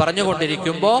 ഇത്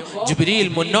പറഞ്ഞുകൊണ്ടിരിക്കുമ്പോ ജിബ്രീൽ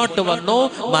മുന്നോട്ട് വന്നു.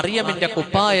 മറിയമിന്റെ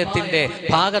കുപ്പായത്തിന്റെ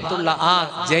ഭാഗത്തുള്ള ആ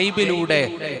ജൈബിലൂടെ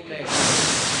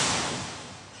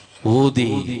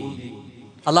ഊതി.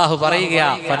 അല്ലാഹു പറയുക,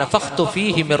 ഫനഫഖ്തു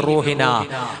ഫീഹി മിർ റൂഹിനാ,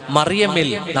 മറിയമിൽ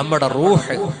നമ്മുടെ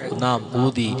റൂഹ് നാം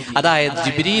ഊതി. അതായത്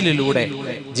ജിബ്രീലിലൂടെ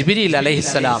ജിബ്രീൽ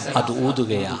അലൈഹിസ്സലാം അത്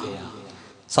ഊതുകയാ.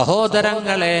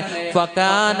 സഹോദരങ്ങളെ,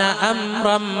 ഫകാന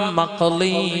അംറൻ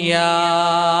മഖ്ദിയ,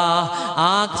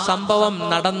 ആ സംഭവം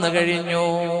നടന്നു കഴിഞ്ഞു.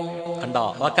 കണ്ടോ?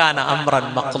 വകാന അംറൻ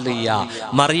മഖ്ദിയ,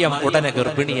 മറിയം ഉടനെ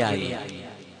ഗർഭിണിയായി.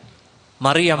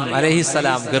 മറിയം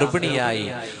അലൈഹിസ്സലാം ഗർഭിണിയായി.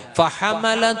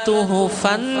 ഫഹമലതുഹു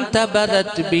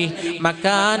ഫന്തബദത് ബി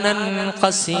മകാനൻ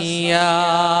ഖസിയ,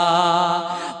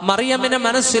 മറിയമിന്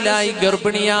മനസ്സിലായി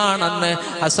ഗർഭിണിയാണെന്ന്.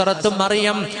 ഹസ്രത്ത്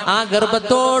മറിയം ആ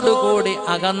ഗർഭത്തോടുകൂടി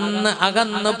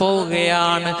അകന്ന്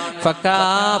പോവുകയാണ്.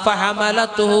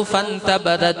 ഫഹമലതുഹു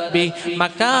ഫന്തബദത് ബി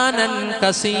മകാനൻ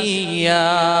ഖസിയ.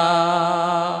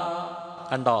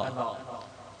 കണ്ടോ?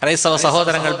 ക്രൈസ്തവ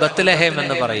സഹോദരങ്ങൾ ബത്ലഹേം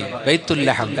എന്ന് പറയും.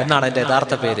 ബൈത്തുല്ലഹം എന്നാണ് എന്റെ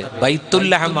യഥാർത്ഥ പേര്.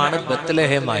 ബൈത്തുല്ലഹം ആണ്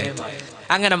ബത്ലഹേമായത്.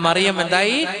 അങ്ങനെ മറിയം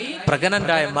എന്തായി?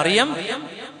 പ്രഗ്നന്റായ മറിയം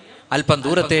അല്പം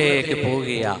ദൂരത്തേക്ക്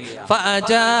പോവുകയാ.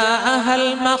 ഫഅജാഅഹൽ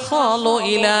മഖാലു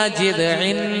ഇലാ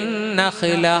ജിദ്ഇൻ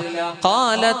നഖ്ല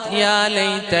ഖാലത് യാ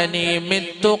ലൈതനി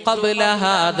മിത്തു ഖബ്ല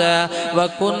ഹാദാ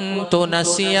വകുന്തു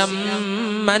നസിയം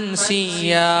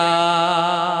മൻസിയാ.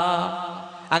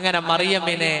 അങ്ങനെ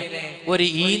മറിയമിനെ ഒരു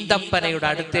ഈന്തപ്പനയുടെ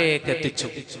അടുത്തേക്ക് എത്തിച്ചു.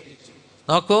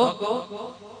 നോക്കൂ,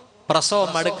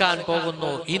 പ്രസവം അടുക്കാൻ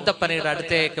പോകുന്നു. ഈന്തപ്പനയുടെ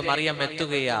അടുത്തേക്ക് മറിയം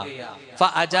എത്തുകയാ.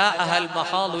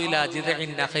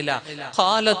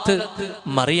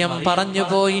 മറിയം പറഞ്ഞു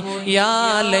പോയി, യാ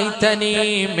ലൈതനി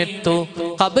മിത്തു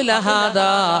ഖബ്ല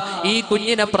ഹാദാ, ഈ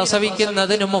കുഞ്ഞിനെ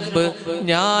പ്രസവിക്കുന്നതിനു മുമ്പ്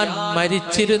ഞാൻ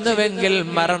മരിച്ചിരുന്നുവെങ്കിൽ,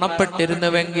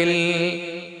 മരണപ്പെട്ടിരുന്നുവെങ്കിൽ.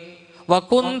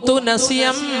 വകുന്തു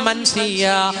നസിയം മൻസിയ,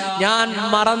 ഞാൻ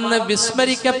മറന്ന്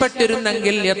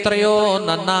വിസ്മരിക്കപ്പെട്ടിരുന്നെങ്കിൽ എത്രയോ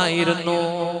നന്നായിരുന്നു.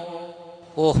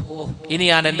 ഇനി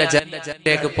ഞാൻ എന്റെ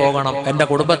ജനത്തിലേക്ക് പോകണം, എന്റെ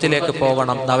കുടുംബത്തിലേക്ക്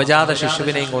പോകണം, നവജാത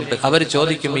ശിശുവിനെയും കൊണ്ട്. അവർ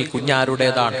ചോദിക്കും ഈ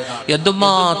കുഞ്ഞാരുടേതാണ്.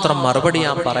 എന്തുമാത്രം മറുപടി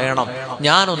ഞാൻ പറയണം?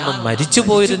 ഞാനൊന്നും മരിച്ചു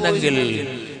പോയിരുന്നെങ്കിൽ.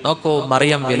 നോക്കൂ,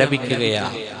 മറിയം വിലപിക്കുകയാ.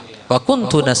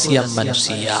 വകുന്തു നസിയം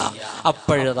മൻസിയ.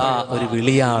 അപ്പോഴതാ ഒരു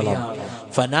വിളിയാളം.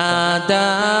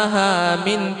 ഫനാദാഹാ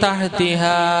മിൻ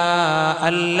തഹ്തിഹാ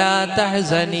അല്ലാ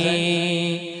തഹ്സനി.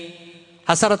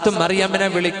 ഹസറത്ത് മറിയമിനെ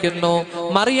വിളിക്കുന്നു.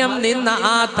 മറിയം നിന്ന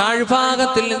ആ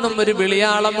താഴ്ഭാഗത്തിൽ നിന്നും ഒരു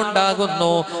വിളിയാളമുണ്ടാകുന്നു.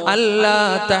 അല്ലാ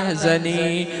തഹ്സനി,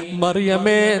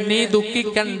 മറിയമേ നീ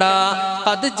ദുഃഖിക്കണ്ട.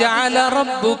 ഖദ് ജഅല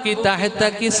റബ്ബുകി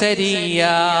തഹ്തകി സരിയ,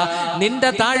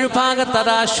 നിന്റെ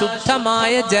താഴ്ഭാഗത്തതാ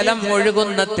ശുദ്ധമായ ജലം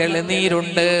ഒഴുകുന്ന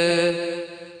തെളിനീരുണ്ട്.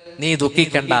 നീ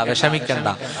ദുഃഖിക്കണ്ട, വിഷമിക്കണ്ട.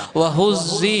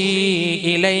 വഹുസ്സി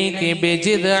ഇലൈകി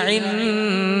ബിജിദ്ഇൻ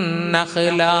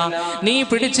നഖ്ല, നീ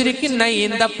പിടിച്ചിരിക്കുന്ന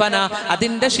ഈന്തപ്പന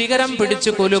അതിന്റെ ശിഖരം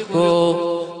പിടിച്ചു കുലുക്കൂ.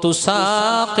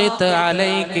 തുസാഖിത്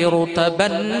അലൈകി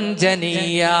റുതബൻ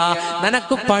ജനിയ,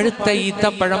 നിനക്ക് പഴുത്ത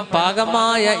ഈത്തപ്പഴം,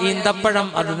 പാകമായ ഈന്തപ്പഴം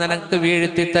അത് നിനക്ക്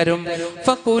വീഴ്ത്തി തരും.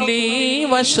 ഫകുലി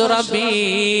വശ്റബി,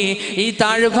 ഈ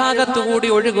താഴ്ഭാഗത്തു കൂടി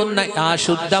ഒഴുകുന്ന ആ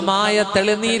ശുദ്ധമായ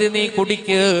തെളിനീര് നീ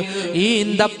കുടിക്ക്. ഈ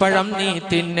ഈന്തപ്പഴം നീ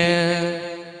തിന്ന്.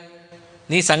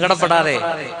 നീ സങ്കടപ്പെടാതെ.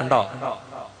 കണ്ടോ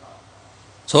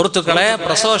സുഹൃത്തുക്കളെ,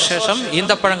 പ്രസവശേഷം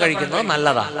ഈന്തപ്പഴം കഴിക്കുന്നത്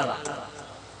നല്ലതാണ്.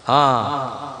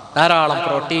 ധാരാളം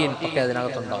പ്രോട്ടീൻ ഒക്കെ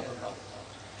അതിനകത്തുണ്ടാവും.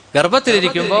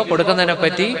 ഗർഭത്തിലിരിക്കുമ്പോൾ കൊടുക്കുന്നതിനെ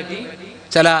പറ്റി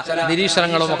ചില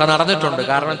നിരീക്ഷണങ്ങളും ഒക്കെ നടന്നിട്ടുണ്ട്.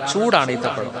 കാരണം ചൂടാണ്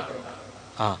ഈത്തപ്പഴം.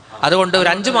 അതുകൊണ്ട് ഒരു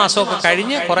 5 മാസമൊക്കെ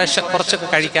കഴിഞ്ഞ് കുറച്ചൊക്കെ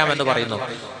കഴിക്കാമെന്ന് പറയുന്നു.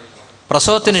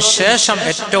 പ്രസവത്തിന് ശേഷം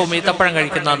ഏറ്റവും ഈത്തപ്പഴം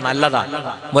കഴിക്കുന്നത് നല്ലതാണ്.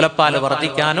 മുലപ്പാല്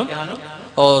വർദ്ധിക്കാനും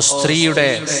സ്ത്രീയുടെ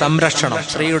സംരക്ഷണം,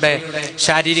 സ്ത്രീയുടെ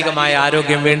ശാരീരികമായ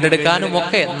ആരോഗ്യം വീണ്ടെടുക്കാനും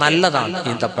ഒക്കെ നല്ലതാണ്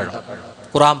ഈന്തപ്പഴം.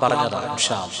 ഖുർആൻ പറഞ്ഞതാണ്.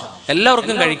 ഇൻഷാ അല്ലാഹ്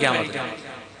എല്ലാവർക്കും കഴിക്കാൻ മതി.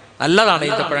 നല്ലതാണ്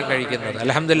ഈത്തപ്പഴം കഴിക്കുന്നത്.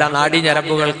 അൽഹംദുലില്ലാഹ് നാഡീ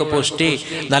ഞരമ്പുകൾക്ക് പുഷ്ടി,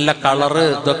 നല്ല കളറ്,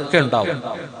 ഇതൊക്കെ ഉണ്ടാവും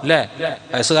അല്ലേ?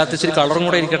 വയസ്സുകാലത്ത് ഇച്ചിരി കളറും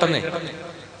കൂടെ ഇരിക്കട്ടെന്നേ.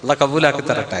 അല്ലാഹ് കബൂലാക്കി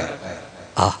തരട്ടെ.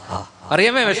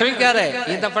 അറിയാമേ, വിഷമിക്കാതെ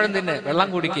ഈന്തപ്പഴം തിന്ന്, വെള്ളം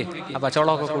കുടിക്ക്, ആ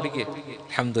പച്ചവെള്ളമൊക്കെ കുടിക്ക്.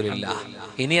 അൽഹംദുലില്ലാഹ്.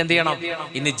 ഇനി എന്ത് ചെയ്യണം?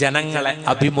 ഇനി ജനങ്ങളെ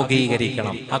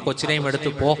അഭിമുഖീകരിക്കണം. ആ കൊച്ചിനെയും എടുത്തു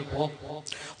പോ.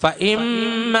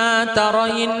 فإما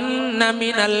ترين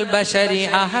من البشر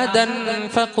أحدا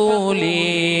فقولي,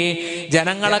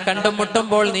 ജനങ്ങളെ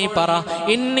കണ്ടുമുട്ടുമ്പോൾ നീ പറ,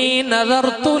 ഇന്നി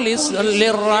നദർതു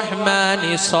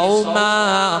ലിർറഹ്മാനി സൗമാ,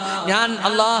 ഞാൻ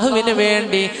അല്ലാഹുവിന്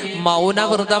വേണ്ടി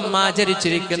മൗനവ്രതം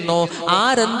ആചരിച്ചിരിക്കുന്നു.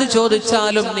 ആരെന്ത്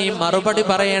ചോദിച്ചാലും നീ മറുപടി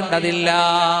പറയേണ്ടതില്ല.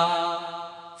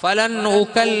 ഫലൻ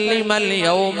ഉകല്ലിമൽ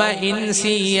യൗമ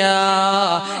ഇൻസിയാ,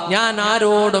 ഞാൻ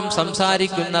ആരോടും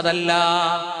സംസാരിക്കുന്നതല്ല.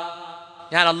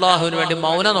 ഞാൻ അള്ളാഹുവിന് വേണ്ടി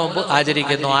മൗന നോമ്പ്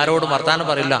ആചരിക്കുന്നു. ആരോടും വർത്താനം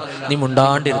പറയില്ല, നീ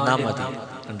മുണ്ടാണ്ടിരുന്നാ മതി.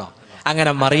 ഉണ്ടോ?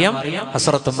 അങ്ങനെ മറിയം,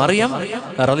 ഹസ്രത്ത് മറിയം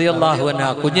റളിയല്ലാഹു അൻഹ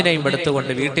കുഞ്ഞിനെയും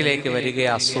എടുത്തുകൊണ്ട് വീട്ടിലേക്ക്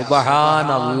വരികയാ.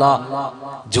 സുബ്ഹാനല്ലാഹ്.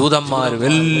 ജൂതന്മാരും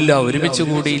എല്ലാം ഒരുമിച്ച്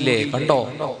കൂടിയില്ലേ? കണ്ടോ?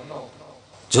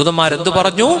 ജൂതന്മാരെന്തു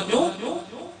പറഞ്ഞു?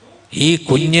 ഈ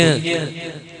കുഞ്ഞ്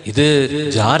ഇത്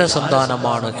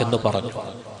ജാരസന്താനമാണ് എന്ന് പറഞ്ഞു.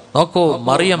 നോക്കൂ,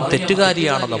 മറിയം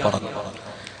തെറ്റുകാരിയാണെന്ന് പറഞ്ഞു.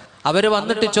 അവര്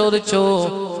വന്നിട്ട് ചോദിച്ചു,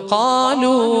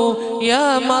 ഖാലൂ യാ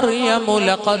മറിയമു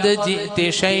ലഖദ് ജിഅതി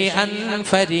ശൈഅൻ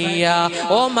ഫരിയാ,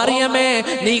 ഓ മറിയമേ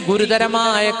നീ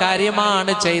ഗുരുതരമായ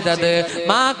കാര്യമാണ് ചെയ്തത്.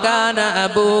 മാ കാന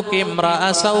അബൂകി ഇംറഅ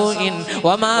സൗഇൻ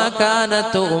വമാ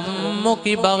കാനത്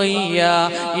ഉമ്മുകി ബഗിയാ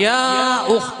യാ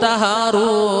ഉഖ്ത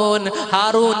ഹാറൂൻ,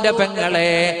 ഹാറൂന്റെ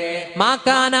പെങ്ങളെ, മാ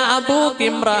കാന അബൂകി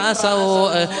ഇംറഅ സൗ,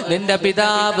 നിന്റെ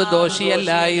പിതാവ്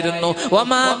ദോഷിയല്ലായിരുന്നു.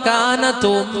 വമാ കാനത്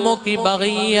ഉമ്മുകി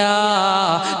ബഗിയാ,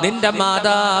 നിന്റെ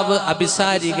മാതാവ്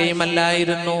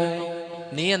അഭിസാരികയുമല്ലായിരുന്നു.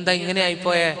 നീ എന്താ ഇങ്ങനെ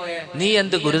ആയിപ്പോയെ? നീ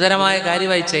എന്ത് ഗുരുതരമായ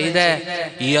കാര്യമായി ചെയ്തേ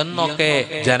എന്നൊക്കെ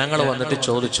ജനങ്ങൾ വന്നിട്ട്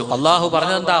ചോദിച്ചു. അള്ളാഹു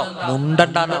പറഞ്ഞതെന്താ?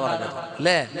 മുണ്ടണ്ടെന്ന് പറഞ്ഞത്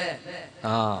അല്ലേ?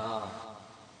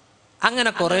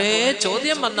 അങ്ങനെ കുറെ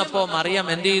ചോദ്യം വന്നപ്പോ മറിയം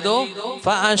എന്ത് ചെയ്തു?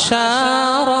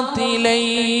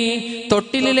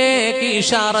 തൊട്ടിലേക്ക്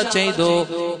ഇഷാറ ചെയ്തു,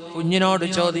 കുഞ്ഞിനോട്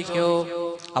ചോദിക്കൂ.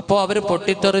 അപ്പോ അവര്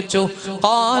പൊട്ടിത്തെറിച്ചു.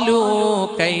 ഖാലൂ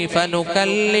കൈഫ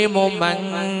നുകല്ലിമു മൻ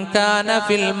കാന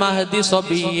ഫിൽ മഹ്ദി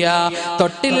സബിയ,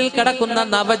 തൊട്ടിൽ കിടക്കുന്ന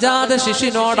നവജാത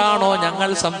ശിശുവിനോടാണോ ഞങ്ങൾ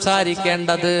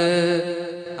സംസാരിക്കേണ്ടത്?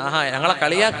 ഞങ്ങളെ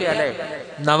കളിയാക്കിയല്ലേ?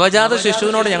 നവജാത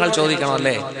ശിശുവിനോട് ഞങ്ങൾ ചോദിക്കണം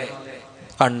അല്ലേ?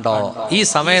 കണ്ടോ? ഈ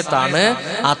സമയത്താണ്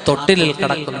ആ തൊട്ടിലിൽ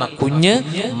കിടക്കുന്ന കുഞ്ഞ്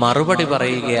മറുപടി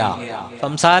പറയുകയാ.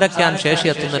 സംസാരിക്കാൻ ശേഷി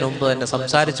എത്തുന്നതിന് മുമ്പ് തന്നെ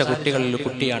സംസാരിച്ച കുട്ടികളിൽ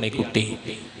കുട്ടിയാണ് ഈ കുട്ടി.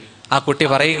 ആ കുട്ടി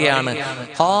പറയുകയാണ്,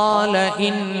 ഖാല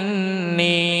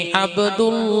ഇന്നി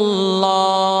അബ്ദുല്ലാഹ്,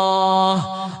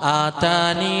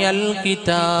 ആതാനിയൽ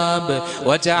കിതാബ്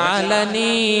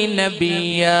വജഅലനി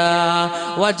നബിയാ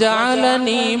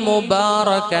വജഅലനി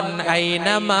മുബാറകൻ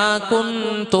ഐനമാ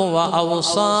കുന്തു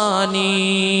വഔസാനി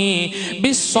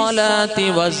ബിസ്സലാത്തി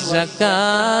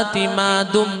വസ്സകാത്തി മാ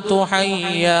ദുംതു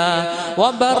ഹയ്യാ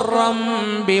വബർറൻ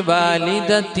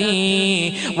ബിവാലിദതി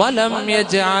വലം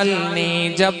യജ്അൽനി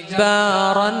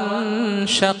ജബ്ബാറൻ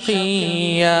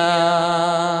ഷഖിയാ.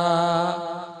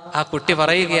 ആ കുട്ടി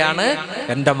പറയുകയാണ്,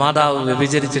 എന്റെ മാതാവ്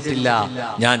വ്യഭിചരിച്ചിട്ടില്ല,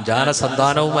 ഞാൻ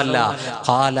ജാനസന്താനവുമല്ല.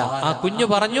 ഖാല, ആ കുഞ്ഞു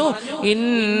പറഞ്ഞു,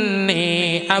 ഇന്നി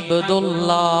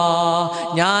അബ്ദുല്ലാഹ്,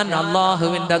 ഞാൻ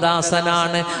അല്ലാഹുവിന്റെ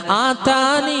ദാസനാണ്.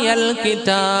 ആതാനിയൽ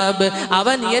കിതാബ്,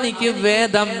 അവൻ എനിക്ക്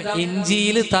വേദം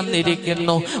ഇഞ്ചീൽ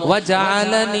തന്നിരിക്കുന്നു.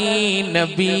 വജഅലനി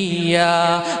നബിയ്യ,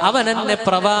 അവൻ എന്നെ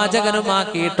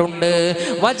പ്രവാചകനുമാക്കിയിട്ടുണ്ട്.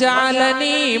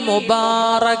 വജഅലനി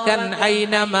മുബാറകൻ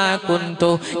ഐനമാ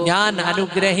കുന്തു, ഞാൻ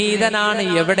അനുഗ്രഹീതനാണ്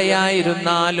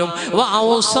എവിടെയായിരുന്നാലും.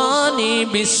 വഔസാനി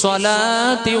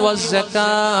ബിസ്സലാത്തി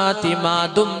വസ്സകാത്തി മാ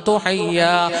ദുംതു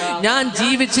ഹയ്യാ, ഞാൻ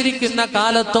ജീവിച്ചിരിക്കുന്ന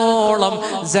കാലത്തോളം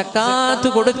സകാത്ത്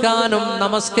കൊടുക്കാനും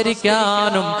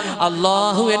നമസ്കരിക്കാനും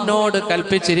അല്ലാഹു എന്നോട്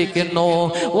കൽപ്പിച്ചിരിക്കുന്നു.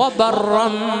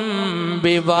 വബർറം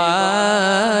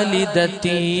ബിവാലിദതി,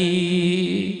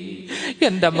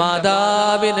 എന്റെ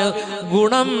മാതാവിന്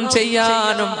ഗുണം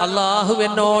ചെയ്യാനും അല്ലാഹു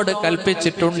എന്നോട്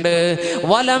കൽപ്പിച്ചിട്ടുണ്ട്.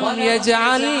 വലം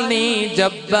യജഅൽനി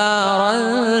ജബ്ബാറൻ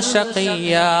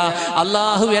ഷഖിയ്യ,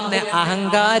 അല്ലാഹു എന്നെ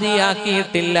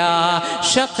അഹങ്കാരിയാക്കിയിട്ടില്ല.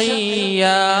 ഷഖിയ്യ,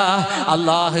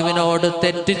 അല്ലാഹുവിനോട്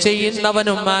തെറ്റ്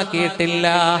ചെയ്യുന്നവനും ആക്കിയിട്ടില്ല.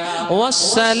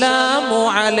 വസ്സലാമു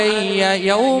അലയ്യ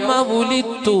യൗമ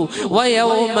വുലിദ്തു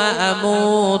വയൗമ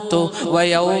അമൂതു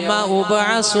വയൗമ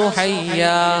ഉബ്അസു ഹയ്യ,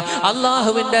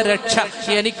 അല്ലാഹുവിന്റെ രക്ഷ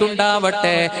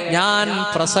എനിക്കുണ്ടാവട്ടെ ഞാൻ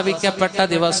പ്രസവിക്കപ്പെട്ട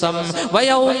ദിവസം,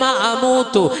 വയൗമ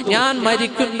അമൂതു, ഞാൻ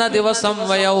മരിക്കുന്ന ദിവസം,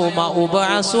 വയൗമ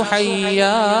ഉബ്അസു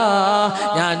ഹയ്യാ,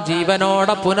 ഞാൻ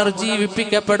ജീവനോടെ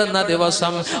പുനർജീവിപ്പിക്കപ്പെടുന്ന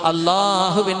ദിവസം,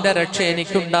 അല്ലാഹുവിന്റെ രക്ഷ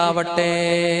എനിക്കുണ്ടാവട്ടെ.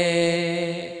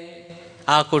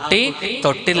 ആ കുട്ടി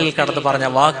തൊട്ടിലിൽ കടന്ന് പറഞ്ഞ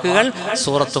വാക്കുകൾ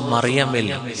സൂറത്തു മറിയമിൽ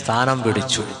സ്ഥാനം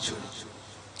പിടിച്ചു.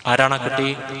 ആരാണ് ആ കുട്ടി?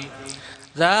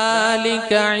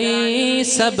 ദാലിക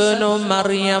ഈസ ഇബ്നു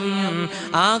മറിയം,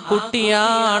 ആ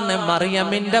കുട്ടിയാണ്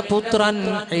മറിയമിന്റെ പുത്രൻ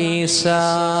ഈസ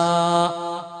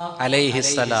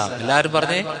അലൈഹിസ്സലാം. എല്ലാവരും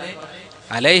പറഞ്ഞേ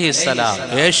അലൈഹിസ്സലാം.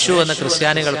 യേശു എന്ന്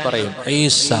ക്രിസ്ത്യാനികൾ പറയും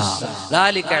ഈസ.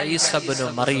 ദാലിക ഈസ ഇബ്നു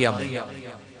മറിയം.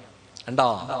 കണ്ടോ?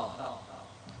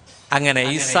 അങ്ങനെ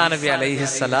ഈസാ നബി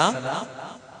അലൈഹിസ്സലാം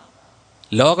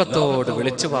ലോകത്തോട്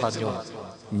വിളിച്ചു പറഞ്ഞു,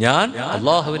 ഞാൻ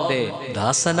അല്ലാഹുവിന്റെ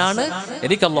ദാസനാണ്,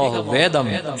 എനിക്ക് അല്ലാഹു വേദം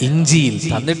ഇഞ്ചീൽ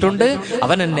തന്നിട്ടുണ്ട്,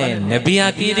 അവൻ എന്നെ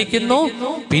നബിയാക്കിയിരിക്കുന്നു,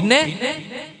 പിന്നെ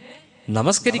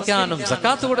നമസ്കരിക്കാനും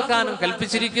സക്കാത്ത് കൊടുക്കാനും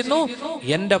കൽപ്പിച്ചിരിക്കുന്നു.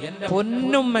 എന്റെ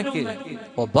പൊന്നുമ്മയ്ക്ക്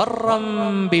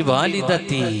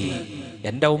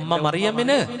എന്റെ ഉമ്മ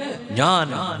മറിയമിന് ഞാൻ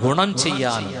ഗുണം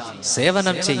ചെയ്യാൻ,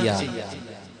 സേവനം ചെയ്യാൻ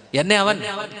എന്നെ അവൻ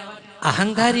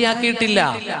അഹങ്കാരിയാക്കിയിട്ടില്ല,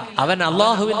 അവൻ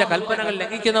അള്ളാഹുവിന്റെ കൽപ്പനകൾ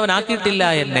ലംഘിക്കുന്നവനാക്കിയിട്ടില്ല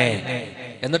എന്നെ.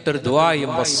 എന്നിട്ടൊരു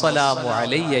ദുആയും വസ്സലാമു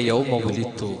അലയ്യ യൗമ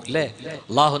വുലിദ്തു. അല്ലേ?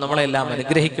 അള്ളാഹു നമ്മളെല്ലാം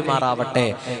അനുഗ്രഹിക്കുമാറാവട്ടെ.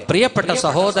 പ്രിയപ്പെട്ട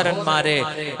സഹോദരന്മാരെ,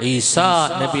 ഈസാ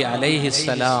നബി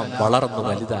അലൈഹിസ്സലാം വളർന്നു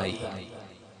വലുതായി.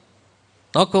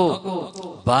 നോക്കൂ,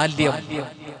 ബാല്യം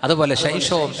അതുപോലെ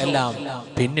ശൈശവം എല്ലാം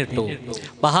പിന്നിട്ടു.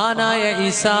 മഹാനായ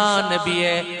ഈസാ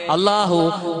നബിയെ അല്ലാഹു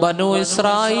ബനു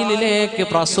ഇസ്രായേലിലേക്ക്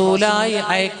റസൂലായി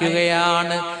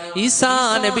അയക്കുകയാണ്. ഈസാ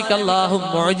നബിക്ക് അല്ലാഹു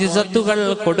മുഅ്ജിസത്തുകൾ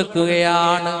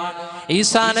കൊടുക്കുകയാണ്.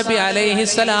 ഈസാ നബി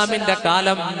അലൈഹിസ്സലാമിന്റെ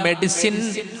കാലം മെഡിസിൻ,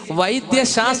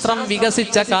 വൈദ്യശാസ്ത്രം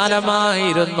വികസിച്ച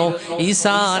കാലമായിരുന്നു.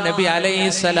 ഈസാ നബി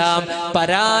അലൈഹിസ്സലാം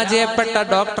പരാജയപ്പെട്ട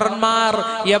ഡോക്ടർമാർ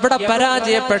എവിടെ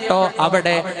പരാജയപ്പെട്ടോ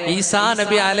അവിടെ ഈസാ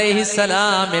നബി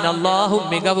അലൈഹിസ്സലാമിന് അല്ലാഹു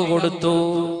മികവ് കൊടുത്തു.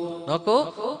 നോക്കൂ,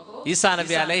 ഈസാ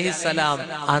നബി അലൈഹിസ്സലാം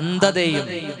അന്ധതയും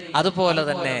അതുപോലെ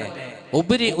തന്നെ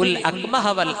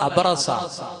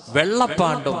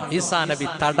വെള്ളപ്പാണ്ടും ഈസാ നബി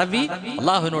തടവി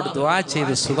അള്ളാഹുവിനോട് ദുആ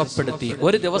ചെയ്ത് സുഖപ്പെടുത്തി.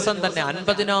 ഒരു ദിവസം തന്നെ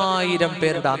 50,000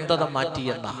 പേരുടെ അന്ധത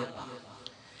മാറ്റിയെന്ന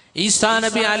ഈസാ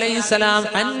നബി അലൈഹിസ്സലാം,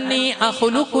 അന്നി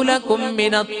അഖ്ലുഖു ലകും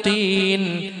മിനത്തീൻ,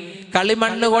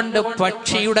 കളിമണ്ണ് കൊണ്ട്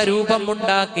പക്ഷിയുടെ രൂപം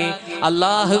ഉണ്ടാക്കി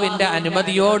അള്ളാഹുവിന്റെ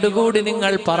അനുമതിയോടുകൂടി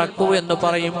നിങ്ങൾ പറക്കൂ എന്ന്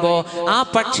പറയുമ്പോ ആ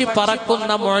പക്ഷി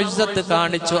പറക്കുന്ന മുഅ്ജിസത്ത്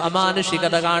കാണിച്ചു,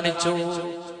 അമാനുഷികത കാണിച്ചു.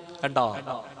 കണ്ടോ?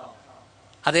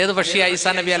 അതേത് പക്ഷിയായി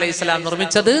ഈസാ നബി അലൈഹിസ്സലാം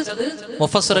നിർമ്മിച്ചത്?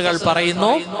 മുഫസ്സിറുകൾ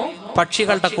പറയുന്നു,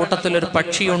 പക്ഷികളുടെ കൂട്ടത്തിൽ ഒരു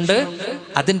പക്ഷിയുണ്ട്,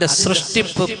 അതിന്റെ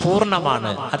സൃഷ്ടിപ്പ്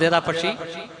പൂർണ്ണമാണ്. അതേതാ പക്ഷി?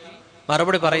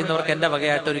 മറുപടി പറയുന്നവർക്ക് എന്റെ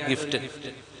വകയായിട്ട് ഒരു ഗിഫ്റ്റ്.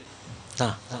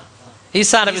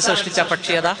 ഈസാ നബി സൃഷ്ടിച്ച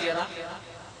പക്ഷി ഏതാ?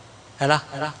 ഏതാ?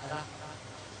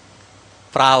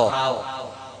 പ്രാവോ?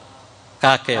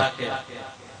 കാക്കയോ?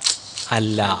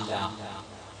 അല്ല.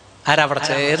 ആരാ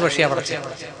പടച്ചേ? ഏത് പക്ഷിയാ പടച്ചേ?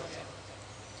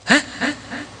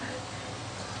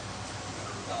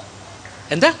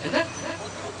 എന്താ?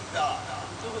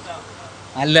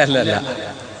 അല്ല അല്ല അല്ല,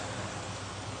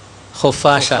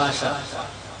 ഖുഫാഷ.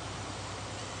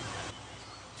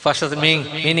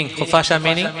 മീനിങ് ഖുഫാഷ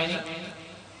മീനിങ്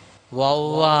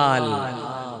വവ്വാൽ.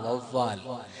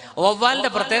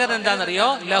 വവ്വാലിന്റെ പ്രത്യേകത എന്താണെന്നറിയോ?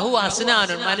 ലഹു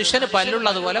അസ്നാനുൻ, മനുഷ്യന്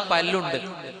പല്ലുള്ളതുപോലെ പല്ലുണ്ട്.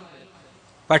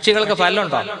 പക്ഷികൾക്ക്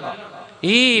പല്ലുണ്ടോ?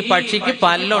 ഈ പക്ഷിക്ക്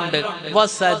പല്ലുണ്ട്.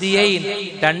 വസദിയൈൻ,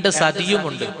 രണ്ട്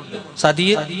സദിയുമുണ്ട്.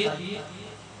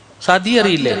 സദി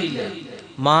അറിയില്ലേ?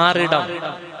 മാറിടം.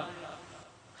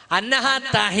 അന്നഹ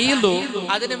തഹീലു,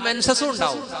 അതിന് മെൻസസും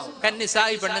ഉണ്ടാവും.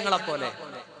 കന്നിസായി, പെണ്ണുങ്ങളെ പോലെ.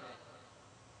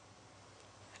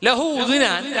 ലഹു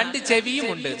ഉദുനാൻ, രണ്ട്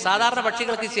ചെവിയുമുണ്ട്. സാധാരണ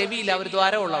പക്ഷികൾക്ക് ചെവിയില്ല, ഒരു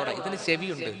ദ്വാരമുള്ള അവിടെ. ഇതിന്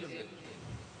ചെവിയുണ്ട്.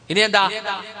 ഇനി എന്താ?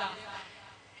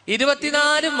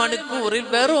 24 മണിക്കൂറിൽ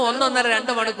വെറും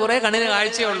 1.5-2 മണിക്കൂറേ കണ്ണിന്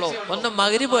കാഴ്ചയുള്ളൂ. ഒന്ന്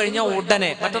മഗ്രിബ് കഴിഞ്ഞാൽ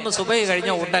ഉടനെ, മറ്റൊന്ന് സുബഹി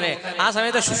കഴിഞ്ഞാൽ ഉടനെ. ആ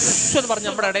സമയത്ത് ശുശ് എന്ന് പറഞ്ഞ്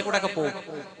നമ്മുടെ ഇടയിൽ കൂടെ ഒക്കെ പോകും.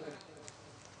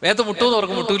 വേഗത്ത് മുട്ടൂന്ന്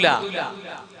ഓർക്കും, മുട്ടൂല.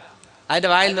 അതിന്റെ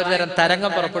വായിൽ നിന്ന് ഒരു തരം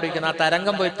തരംഗം പുറപ്പെടുവിക്കുന്ന ആ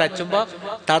തരംഗം പോയി ടച്ചുമ്പോൾ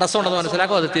തടസ്സമുണ്ടെന്ന്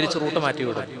മനസ്സിലാക്കും. അത് തിരിച്ച് റൂട്ട് മാറ്റി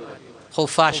വിടും.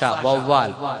 ഖുഫാഷ,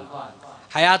 വവ്വാൽ.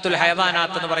 ഹയാത്തുൽ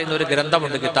ഹയവാനാത്ത് എന്ന് പറയുന്ന ഒരു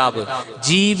ഗ്രന്ഥമുണ്ട്, കിതാബ്.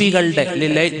 ജീവികളുടെ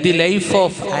the life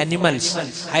of animals,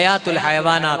 Hayathul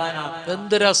ഹയവാനാത്ത്.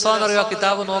 എന്ത് രസമാണെന്നറിയോ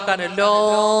കിതാബ് നോക്കാൻ? എല്ലാ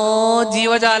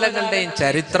ജീവജാലങ്ങളുടെയും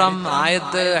ചരിത്രം,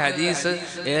 ആയത്ത്, ഹദീസ്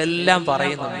എല്ലാം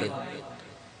പറയുന്നുണ്ട്.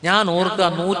 ഞാൻ ഓർക്കുക,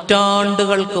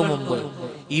 നൂറ്റാണ്ടുകൾക്ക് മുമ്പ്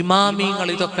ഇമാമിങ്ങൾ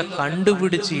ഇതൊക്കെ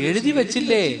കണ്ടുപിടിച്ച് എഴുതി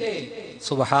വെച്ചില്ലേ?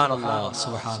 സുബ്ഹാനല്ലാഹ്,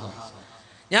 സുബ്ഹാനല്ലാഹ്.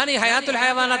 ഞാൻ ഈ ഹയാത്തുൽ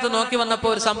ഹയവാനാത്ത് നോക്കി വന്നപ്പോൾ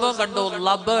ഒരു സംഭവം കണ്ടു.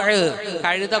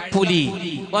 കഴുതപ്പുലി.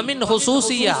 വമിൻ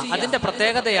ഹുസൂസിയ, അതിന്റെ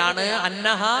പ്രത്യേകതയാണ്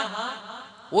അന്നഹ,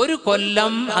 ഒരു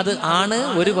കൊല്ലം അത് ആണ്,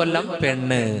 ഒരു കൊല്ലം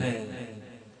പെണ്ണ്.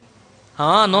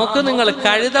 നോക്ക് നിങ്ങൾ,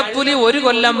 കഴുതപ്പുലി ഒരു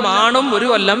കൊല്ലം ആണും ഒരു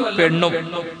കൊല്ലം പെണ്ണും.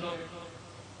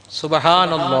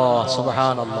 സുബ്ഹാനല്ലാഹ്,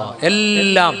 സുബ്ഹാനല്ലാഹ്.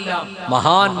 എല്ലാം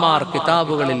മഹാന്മാർ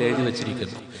കിതാബുകളിൽ എഴുതി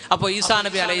വച്ചിരിക്കുന്നു. അപ്പൊ ഈസാ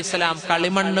നബി അലൈഹിസ്സലാം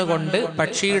കളിമണ്ണ് കൊണ്ട്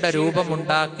പക്ഷിയുടെ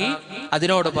രൂപമുണ്ടാക്കി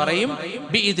അതിനോട് പറയും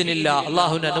ബിഇദ്നില്ല,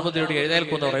 അള്ളാഹുവിന്റെ അനുമതിയോട്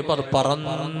എഴുന്നേൽക്കുമെന്ന് പറയുമ്പോൾ അത്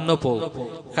പറന്നു പോകും.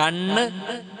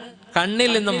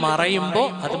 കണ്ണിൽ നിന്ന് മറയുമ്പോൾ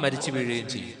അത് മരിച്ചു വീഴുകയും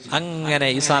ചെയ്യും. അങ്ങനെ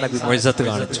ഈസാ നബി മുഅ്ജിസത്ത്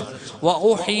കാണിച്ചു.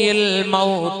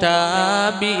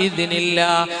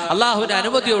 അള്ളാഹുവിന്റെ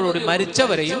അനുമതിയോടുകൂടി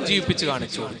മരിച്ചവരെയും ജീവിപ്പിച്ച്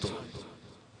കാണിച്ചു കൊടുത്തു.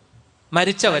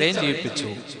 മരിച്ചവരെയും ജീവിപ്പിച്ചു.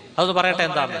 അതൊന്ന് പറയട്ടെ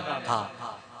എന്താണ്?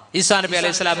 ഈസാ നബി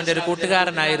അലൈഹി സ്വലാമിന്റെ ഒരു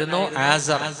കൂട്ടുകാരനായിരുന്നു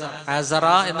ആസർ. ആസറ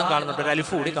എന്നും കാണുന്നുണ്ട്, ഒരു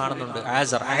അലിഫ് കൂടി കാണുന്നുണ്ട്.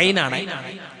 ആസർ ഐനാണ്,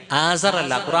 ആസർ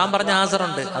അല്ല. ഖുർആൻ പറഞ്ഞ ആസർ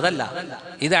ഉണ്ട്, അതല്ല,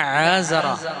 ഇത് ആസറ.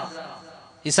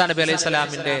 ഈസാ നബി അലൈഹി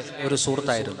സ്വലാമിന്റെ ഒരു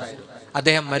സുഹൃത്തായിരുന്നു.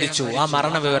 അദ്ദേഹം മരിച്ചു. ആ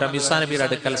മരണ വിവരം ഈസാ നബിയുടെ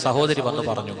അടുക്കൽ സഹോദരി വന്ന്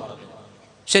പറഞ്ഞു.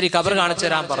 ശരി, ഖബർ കാണിച്ചു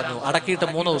തരാൻ പറഞ്ഞു. അടക്കിയിട്ട്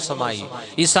 3 ദിവസമായി.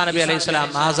 ഈസാ നബി അലൈഹി സ്വലാം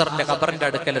ആസറിന്റെ ഖബറിന്റെ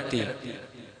അടുക്കലെത്തി.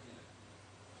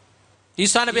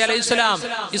 ഈസാ നബി അലൈഹിസ്സലാം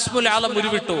ഇസ്മുൽ ആലം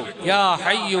ഉരുവിട്ടു. യാ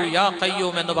ഹയ്യു യാ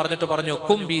ഖയ്യൂം എന്ന് പറഞ്ഞിട്ട് പറഞ്ഞു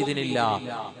കും ബിഇദ്നില്ലാ,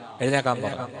 എഴുന്നേക്കാൻ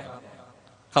പറഞ്ഞു.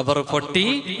 ഖബർ പൊട്ടി,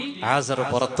 ആസർ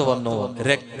പുറത്തു വന്നു.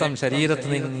 രക്തം ശരീരത്തിൽ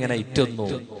നിന്ന് ഇങ്ങനെ ഇറ്റുന്നു.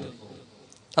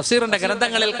 തഫ്സീറിന്റെ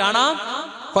ഗ്രന്ഥങ്ങളിൽ കാണാം,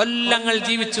 കൊല്ലങ്ങൾ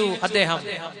ജീവിച്ചു അദ്ദേഹം,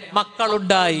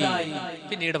 മക്കളുണ്ടായി,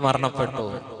 പിന്നീട് മരണപ്പെട്ടു.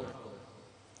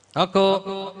 നോക്കൂ,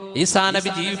 ഈസാ നബി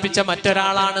ജീവിപ്പിച്ച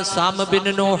മറ്റൊരാളാണ് സാം ബിൻ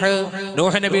നൂഹ്.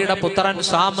 നൂഹ് നബിയുടെ പുത്രൻ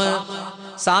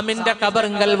സാമിന്റെ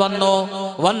ഖബറിങ്കൽ വന്നു.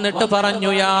 വന്നിട്ട്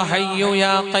പറഞ്ഞു യാ ഹയ്യു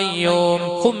യാ ഖയ്യൂം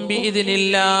ഖും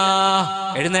ബിഇദ്നില്ലാഹ്,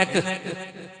 എഴുന്നേക്ക്.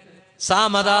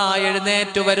 സാമദാ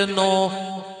എഴുന്നേറ്റു വരുന്നു.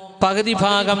 പകുതി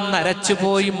ഭാഗം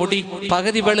നരച്ചുപോയി, മുടി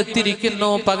പകുതി വെളുത്തിരിക്കുന്നു,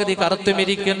 പകുതി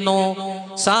കറുത്തുമിരിക്കുന്നു.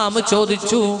 സാം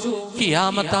ചോദിച്ചു,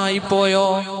 കിയാമത്തായി പോയോ?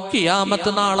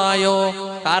 കിയാമത്ത് നാളായോ?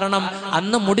 കാരണം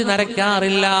അന്ന് മുടി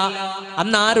നരയ്ക്കാറില്ല,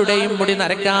 അന്ന് ആരുടെയും മുടി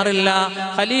നരയ്ക്കാറില്ല.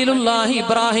 ഖലീലുല്ലാഹി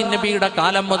ഇബ്രാഹിം നബിയുടെ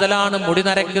കാലം മുതലാണ് മുടി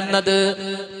നരയ്ക്കുന്നത്.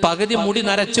 പകുതി മുടി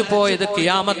നരച്ചു പോയത്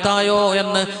കിയാമത്തായോ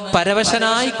എന്ന്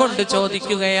പരവശനായിക്കൊണ്ട്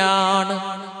ചോദിക്കുകയാണ്.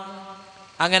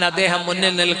 അങ്ങനെ അദ്ദേഹം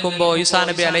മുന്നിൽ നിൽക്കുമ്പോ ഈസാ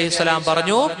നബി അലൈഹിസ്സലാം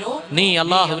പറഞ്ഞു, നീ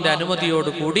അള്ളാഹുവിന്റെ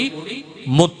അനുമതിയോടുകൂടി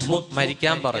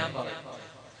മരിക്കാൻ പറഞ്ഞു.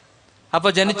 അപ്പൊ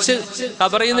ജനിച്ച്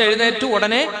ഖബറിൽ നിന്ന് എഴുന്നേറ്റു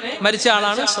ഉടനെ മരിച്ച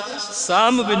ആളാണ്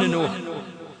സാം ബിൻ നൂഹ്.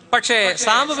 പക്ഷേ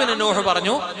സാം ബിൻ നൂഹ്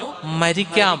പറഞ്ഞു,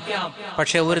 മരിക്കാം,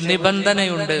 പക്ഷെ ഒരു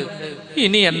നിബന്ധനയുണ്ട്,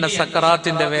 ഇനി എന്നെ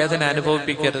സക്കറാത്തിന്റെ വേദന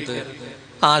അനുഭവിപ്പിക്കരുത്.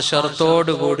 ആ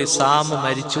ഷർത്തോടുകൂടി സാം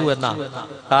മരിച്ചു എന്നാണ്.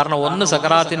 കാരണം ഒന്ന്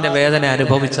സക്കറാത്തിന്റെ വേദന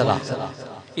അനുഭവിച്ചതാ,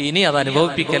 ഇനി അത്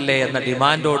അനുഭവിപ്പിക്കല്ലേ എന്ന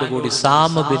ഡിമാൻഡോടുകൂടി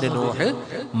സാം ബിൻ നൂഹ്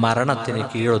മരണത്തിന്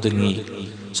കീഴൊതുങ്ങി.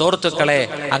 സുഹൃത്തുക്കളെ,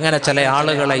 അങ്ങനെ ചില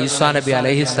ആളുകളെ ഈസാ നബി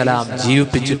അലൈഹിസ്സലാം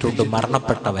ജീവിപ്പിച്ചിട്ടുണ്ട്,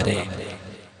 മരണപ്പെട്ടവരെ.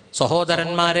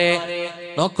 സഹോദരന്മാരെ,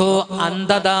 നോക്കൂ,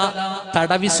 അന്ധത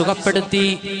തടവി സുഖപ്പെടുത്തി,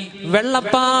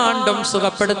 വെള്ളപ്പാണ്ടും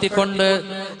സുഖപ്പെടുത്തിക്കൊണ്ട്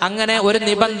അങ്ങനെ ഒരു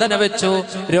നിബന്ധന വെച്ചു.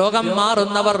 രോഗം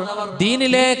മാറുന്നവർ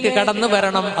ദീനിലേക്ക് കടന്നു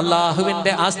വരണം,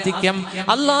 അള്ളാഹുവിന്റെ ആസ്തിക്യം,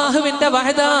 അള്ളാഹുവിന്റെ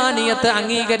വഹദാനിയത്ത്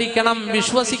അംഗീകരിക്കണം,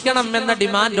 വിശ്വസിക്കണം എന്ന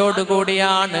ഡിമാൻഡോട്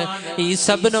കൂടിയാണ്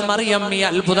ഈസാ ഇബ്നു മറിയം ഈ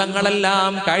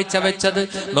അത്ഭുതങ്ങളെല്ലാം കാഴ്ചവെച്ചത്.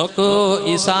 നോക്കൂ,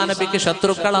 ഈസാ നബിക്ക്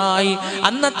ശത്രുക്കളായി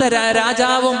അന്നത്തെ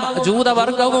രാജാവും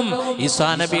ജൂതവർഗവും ഈസാ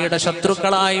നബിയുടെ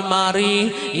ശത്രുക്കളായി മാറി.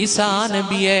 ഈസാ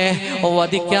നബിയെ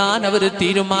വധിക്കാൻ അവർ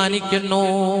തീരുമാനിക്കുന്നു.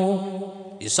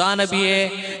 ഈസാ നബിയെ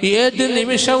ഏത്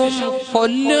നിമിഷവും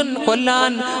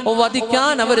കൊല്ലാൻ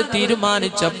വധിക്കാൻ അവർ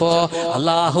തീരുമാനിച്ചപ്പോ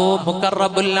അല്ലാഹു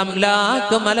മുഖറബുൽ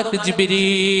അംലാക്ക് മലക്ക്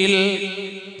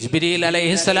ജിബ്രീൽ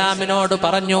അലൈഹിസ്സലാമിനോട്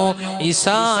പറഞ്ഞു,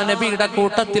 ഈസാ നബിയുടെ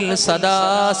കൂട്ടത്തിൽ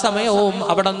സദാസമയവും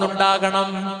അവിടെ നിന്നുണ്ടാകണം,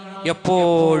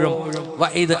 എപ്പോഴും.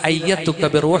 വഇദ് അയ്യതുക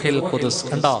ബിറൂഹിൽ ഖുദ്സ്.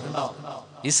 കണ്ടോ,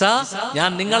 ഈസാ, ഞാൻ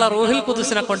നിങ്ങളെ റൂഹിൽ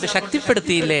ഖുദ്സിനെ കൊണ്ട്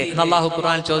ശക്തിപ്പെടുത്തിയില്ലേ എന്ന് അല്ലാഹു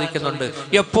ഖുർആൻ ചോദിക്കുന്നുണ്ട്.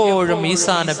 എപ്പോഴും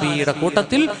ഈസാ നബിയുടെ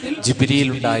കൂട്ടത്തിൽ ജിബ്രീൽ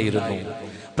ഉണ്ടായിരുന്നു.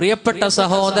 പ്രിയപ്പെട്ട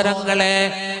സഹോദരങ്ങളെ,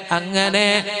 അങ്ങനെ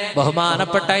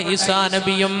ബഹുമാനപ്പെട്ട ഈസാ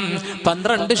നബിയും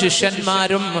 12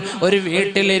 ശിഷ്യന്മാരും ഒരു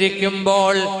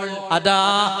വീട്ടിലിരിക്കുമ്പോൾ, അതാ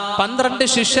 12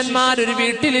 ശിഷ്യന്മാർ ഒരു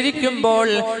വീട്ടിലിരിക്കുമ്പോൾ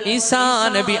ഈസാ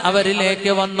നബി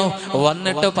അവരിലേക്ക്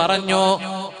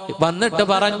വന്നിട്ട്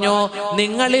പറഞ്ഞു,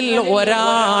 നിങ്ങളിൽ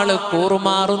ഒരാൾ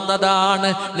കൂറുമാറുന്നതാണ്,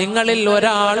 നിങ്ങളിൽ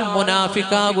ഒരാൾ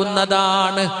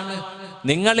മുനാഫിക്കാകുന്നതാണ്,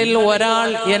 നിങ്ങളിൽ ഒരാൾ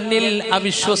എന്നിൽ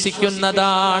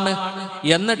അവിശ്വസിക്കുന്നതാണ്.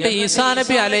 എന്നിട്ട് ഈസാ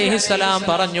നബി അലൈഹിസ്സലാം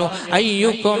പറഞ്ഞു,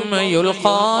 അയ്യുക്കും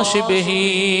യുൽഖാ ശിബ്ഹി,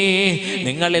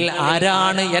 നിങ്ങളിൽ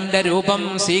ആരാണ് എന്റെ രൂപം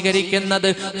സ്വീകരിക്കുന്നത്,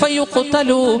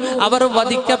 ഫയുഖ്തലു, അവർ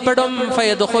വധിക്കപ്പെടും,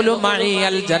 ഫയദ്ഖുലു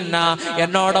മഇയൽ ജന്ന,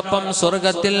 എന്നോടൊപ്പം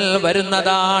സ്വർഗ്ഗത്തിൽ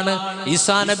വരുന്നതാണ്.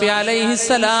 ഈസാ നബി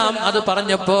അലൈഹിസ്സലാം അത്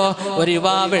പറഞ്ഞപ്പോ ഒരു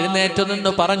യുവാവ് എഴുന്നേറ്റ്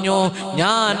നിന്ന് പറഞ്ഞു,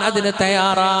 ഞാൻ അതിന്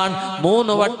തയ്യാറാണ്.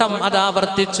 3 വട്ടം അത്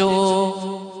ആവർത്തിച്ചു.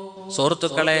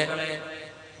 സുഹൃത്തുക്കളെ,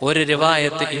 ഒരു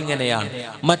റിവായത്ത് ഇങ്ങനെയാണ്.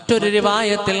 മറ്റൊരു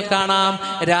റിവായത്തിൽ കാണാം,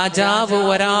 രാജാവ്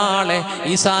ഒരാളെ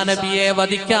ഈസാ നബിയെ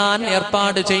വധിക്കാൻ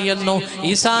ഏർപ്പാട് ചെയ്യുന്നു.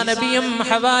 ഈസാ നബിയും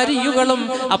ഹവാരിയുകളും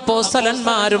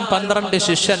അപ്പോസ്തലന്മാരും 12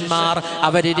 ശിഷ്യന്മാർ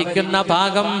അവരിയ്ക്കുന്ന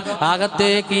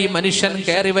ഭാഗത്തേക്ക് ഈ മനുഷ്യൻ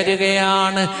കയറി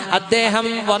വരികയാണ്. അദ്ദേഹം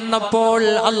വന്നപ്പോൾ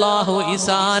അല്ലാഹു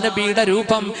ഈസാ നബിയുടെ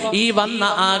രൂപം ഈ വന്ന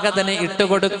ആഗതന്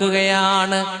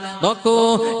ഇട്ടുകൊടുക്കുകയാണ്. നോക്കൂ,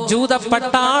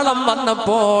 ജൂതപ്പട്ടാളം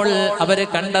വന്നപ്പോൾ അവര്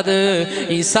കണ്ടത്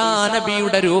ഈസാ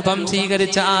നബിയുടെ രൂപം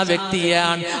സ്വീകരിച്ച ആ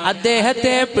വ്യക്തിയാണ്.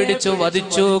 അദ്ദേഹത്തെ പിടിച്ചു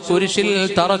വധിച്ചു, കുരിശിൽ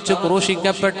തറച്ചു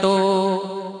ക്രൂശിക്കപ്പെട്ടു.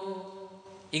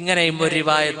 ഇങ്ങനെയും ഒരു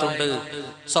റിവായത്തുണ്ട്.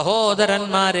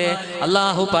 സഹോദരന്മാരെ,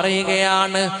 അല്ലാഹു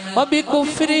പറയുകയാണ്,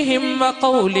 വബികുഫ്രിഹിം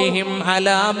വഖൗലിഹിം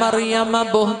അലാ മറിയമ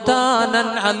ബുഹ്താനൻ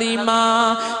അലീമാ.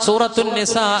 സൂറത്തുൻ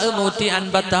നിസാ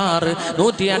 156,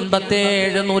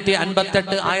 157,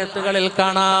 158 ആയത്തുകളിൽ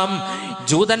കാണാം.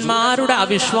 ജൂതന്മാരുടെ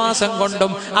അവിശ്വാസം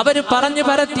കൊണ്ടും അവർ പറഞ്ഞു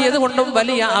പരത്തിയത് കൊണ്ടും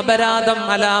വലിയ അപരാധം,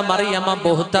 അലാ മറിയമ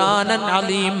ബുഹ്താനൻ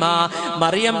അലീമാ,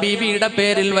 മറിയം ബീവിയുടെ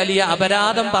പേരിൽ വലിയ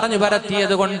അപരാധം പറഞ്ഞു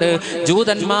പരത്തിയത് കൊണ്ട്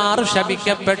ജൂതന്മാർ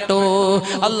ശപിക്കപ്പെട്ടു.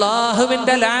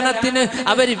 അല്ലാഹുവിന്റെ ലാനത്തിന്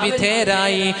അവർ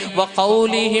വിധേയരായി.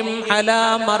 വഖൗലിഹിം അലാ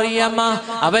മറിയമ,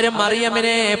 അവർ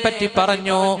മറിയമിനെ പറ്റി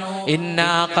പറഞ്ഞു.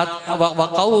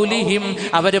 വഖൗലിഹിം,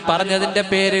 അവർ പറഞ്ഞതിന്റെ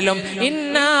പേരിലും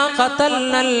ഇന്നാ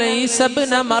ഖതൽനൽ ഈസാ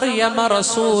ഇബ്ന മറിയമ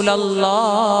റസൂലല്ലാഹ്,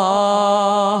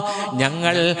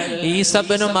 ഞങ്ങൾ ഈസാ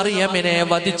ഇബ്നു മറിയമിനെ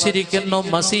വധിച്ചിരിക്കുന്നു.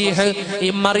 മസീഹ്, ഈ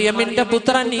മറിയമിന്റെ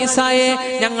പുത്രൻ ഈസായെ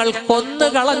ഞങ്ങൾ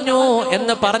കൊന്നുകളഞ്ഞു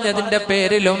എന്ന് പറഞ്ഞതിന്റെ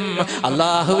പേരിലും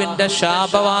അല്ലാഹുവിന്റെ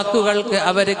ശാപവാക്കുകൾക്ക്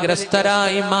അവര്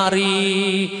ഗ്രസ്തരായി മാറി.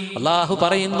 അല്ലാഹു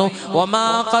പറയുന്നു, വമാ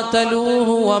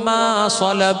ഖതലൂഹു വമാ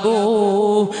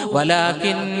സ്വലബൂഹു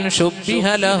വലാകിൻ ശുബ്ബിഹ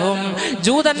ലഹും.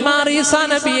 ജൂതന്മാർ ഈസാ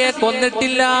നബിയെ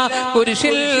കൊന്നിട്ടില്ല,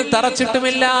 കുരിശിൽ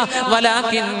തറച്ചിട്ടുമില്ല.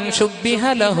 വലാകിൻ ശുബ്ബിഹ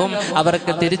ലഹും,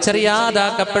 അവർക്ക്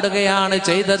തിരിച്ചറിയാതാക്കപ്പെടുകയാണ്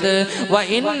ചെയ്തത്. വ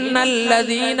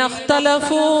ഇന്നല്ലദീന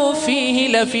ഇഖ്തലഫൂ ഫീഹി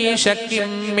ലഫീ ശക്കിൻ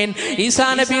മിൻ, ഈസാ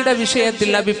നബിയുടെ വിഷയത്തിൽ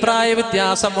അഭിപ്രായ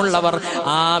വ്യത്യാസമുള്ളവർ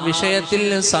ആ വിഷയത്തിൽ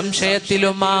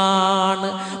സംശയത്തിലുമാണ്.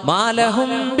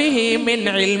 മാലഹും ബിഹി മിൻ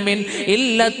ഇൽമിൻ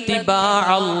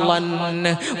ഇല്ലത്തിബാഅല്ലൻ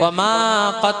വമാ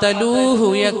ഖതലൂഹു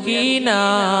യഖീനാ.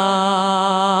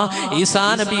 ഈസാ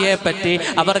നബിയെ പറ്റി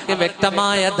അവർക്ക്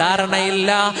വ്യക്തമായ ധാരണയില്ല,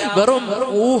 വെറും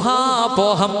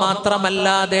ഊഹാപോഹം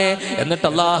മാത്രമല്ലാതെ. എന്നിട്ട്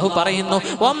അല്ലാഹു പറയുന്നു,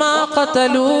 വമാ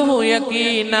ഖതലൂഹു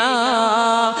യഖീനാ,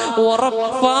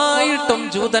 ഉറപ്പായിട്ടും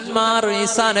ജൂതന്മാർ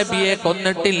ഈസാ നബിയെ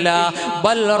കൊന്നിട്ടില്ല.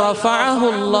 ബൽ റഫഅഹു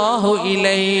അല്ലാഹു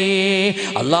ഇലൈഹി,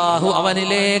 അല്ലാഹു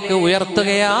അവനിലേക്ക്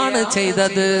ഉയർത്തുകയാണ്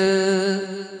ചെയ്തത്.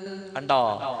 കണ്ടോ?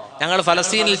 ഞങ്ങൾ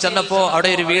ഫലസ്തീനിൽ ചെന്നപ്പോ അവിടെ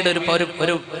ഒരു വീട്,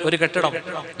 ഒരു കെട്ടിടം,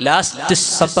 ലാസ്റ്റ്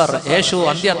സപ്പർ, യേശു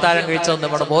അന്ത്യത്താഴം കഴിച്ചതെന്ന്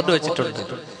നമ്മുടെ ബോർഡ് വെച്ചിട്ടുണ്ട്.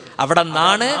 അവിടെ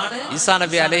നിന്നാണ് ഈസാ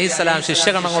നബി അലൈഹിസ്സലാം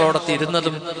ശിഷ്യഗണങ്ങളോടൊത്ത്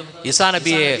ഇരുന്നതും ഈസാ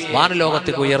നബിയെ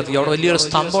വാനലോകത്തേക്ക് ഉയർത്തി. അവിടെ വലിയൊരു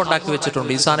സ്തംഭം ഉണ്ടാക്കി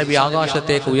വെച്ചിട്ടുണ്ട്, ഈസാ നബി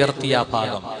ആകാശത്തേക്ക് ഉയർത്തിയ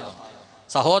ഭാഗം.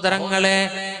 സഹോദരങ്ങളെ,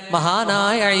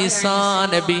 മഹാനായ ഈസാ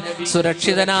നബി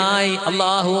സുരക്ഷിതനായി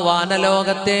അള്ളാഹു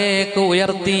വാനലോകത്തേക്ക്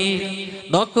ഉയർത്തി.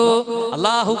 നോക്കൂ,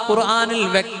 അള്ളാഹു ഖുർആനിൽ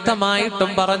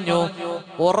വ്യക്തമായിട്ടും പറഞ്ഞു,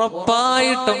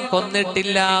 ഉറപ്പായിട്ടും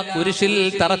കൊന്നിട്ടില്ല, കുരിശിൽ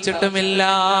തറച്ചിട്ടുമില്ല.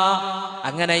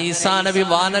 അങ്ങനെ ഈസാ നബി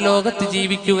വാനലോകത്ത്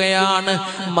ജീവിക്കുകയാണ്.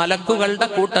 മലക്കുകളുടെ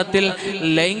കൂട്ടത്തിൽ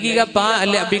ലൈംഗിക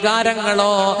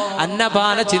വികാരങ്ങളോ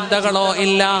അന്നപാന ചിന്തകളോ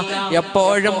ഇല്ല.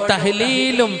 എപ്പോഴും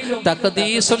തഹ്ലീലും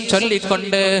തഖ്ദീസും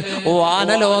ചൊല്ലിക്കൊണ്ട്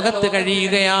വാനലോകത്ത്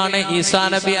കഴിയുകയാണ് ഈസാ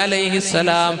നബി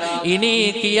അലൈഹിസ്സലാം. ഇനി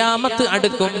ഖിയാമത്ത്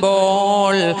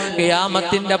അടുക്കുമ്പോൾ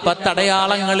ഖിയാമത്തിന്റെ 10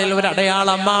 അടയാളങ്ങളിൽ ഒരു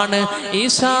അടയാളമാണ്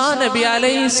ഈസാ നബി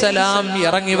അലൈഹിസ്സലാം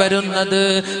ഇറങ്ങി വരുന്നത്.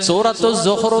 സൂറത്തു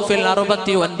സുഖ്റുഫിൽ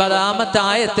 69-ാമത്തെ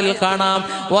ആയത്തിൽ കാണാം,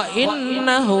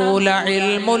 വഇന്നഹു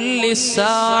ലഇൽമുൽ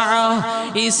ലിസ്സാഅ.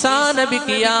 ഈസാ നബി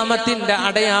ഖിയാമത്തിന്റെ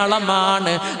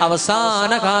അടയാളമാണ്.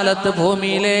 അവസാന കാലത്ത്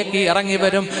ഭൂമിയിലേക്ക് ഇറങ്ങി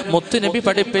വരും. മുത്തുനബി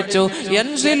പഠിപ്പിച്ചു,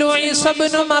 യൻസിലു ഈസാ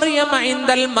ഇബ്നു മറിയം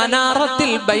ഇൻദൽ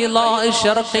മനാറത്തിൽ ബൈളാഇ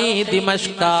ശർഖി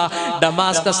ദിമഷ്ക.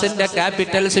 ഡമാസ്കസിന്റെ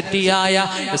ക്യാപിറ്റൽ സിറ്റിയായ,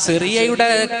 സിറിയയുടെ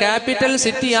ക്യാപിറ്റൽ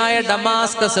സിറ്റിയായ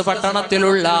ഡമാസ്കസ്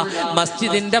പട്ടണത്തിലുള്ള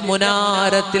മസ്ജിദിന്റെ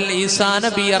മുനാരത്തിൽ ഈസാ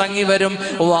നബി ഇറങ്ങി വരും.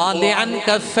 വാലിഅൻ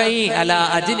കഫൈ അലാ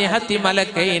അജ്നിഹതി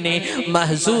മലക്കൈനി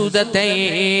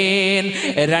മഹ്സൂദതൈൻ.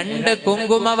 2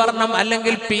 കുങ്കുമവർണം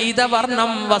അല്ലെങ്കിൽ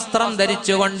പീതവർണം വസ്ത്രം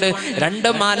ധരിച്ചുകൊണ്ട് 2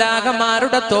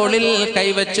 മാലാഖമാരുടെ തോളിൽ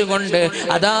കൈവച്ചുകൊണ്ട്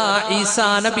അതാ ഈസാ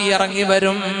നബി ഇറങ്ങി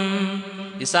വരും.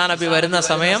 ഈസാ നബി വരുന്ന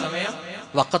സമയം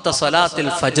വഖത്ത സ്വലാത്തിൽ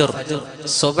ഫജ്ർ,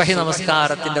 സുബ്ഹി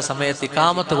നമസ്കാരത്തിന്റെ സമയത്ത്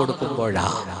ഇഖാമത്ത്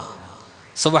കൊടുക്കുമ്പോഴാണ്.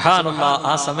 സുബ്ഹാനല്ലാഹ്,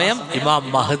 ആ സമയം ഇമാം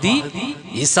മഹ്ദി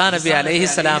ഈസാ നബി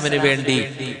അലൈഹിസ്സലാമിന് വേണ്ടി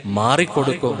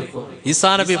മാറിക്കൊടുക്കും.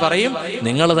 ഈസാ നബി പറയും,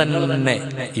 നിങ്ങൾ തന്നെ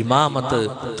ഇമാമത്ത്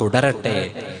തുടരട്ടെ.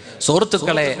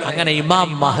 സുഹൃത്തുക്കളെ, അങ്ങനെ ഇമാം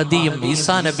മഹദിയും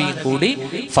ഈസാ നബിയും കൂടി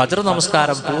ഫജ്ർ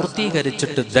നമസ്കാരം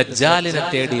പൂർത്തീകരിച്ചിട്ട് ദജ്ജാലിനെ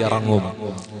തേടി ഇറങ്ങും.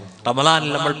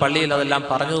 റമളാനിൽ നമ്മൾ പള്ളിയിൽ അതെല്ലാം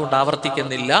പറഞ്ഞുകൊണ്ട്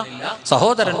ആവർത്തിക്കുന്നില്ല.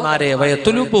 സഹോദരന്മാരെ,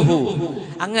 വയതുലുബുഹു,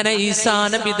 അങ്ങനെ ഈസാ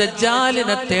നബി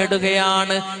ദജ്ജാലിനെ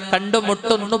തേടുകയാണ്.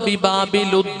 കണ്ടുമുട്ടുന്നു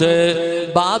ബിബാബിലുദ്.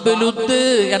 ബാബിലുദ്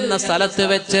എന്ന സ്ഥലത്ത്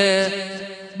വെച്ച്,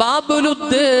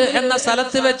 ബാബുലുദ് എന്ന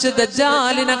സ്ഥലത്ത് വെച്ച്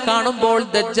ദജ്ജാലിനെ കാണുമ്പോൾ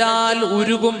ദജ്ജാൽ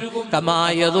ഉരുകും.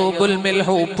 കമായദൂബുൽ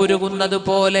മിൽഹു, ഉപ്പുരുകുന്നത്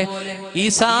പോലെ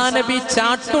ഈസാ നബി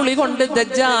ചാട്ടുളി കൊണ്ട്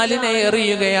ദജ്ജാലിനെ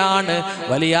എറിയുകയാണ്.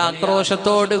 വലിയ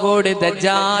ആക്രോശത്തോടുകൂടി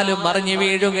ദജ്ജാൽ മറിഞ്ഞു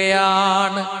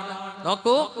വീഴുകയാണ്.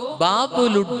 നോക്കൂ,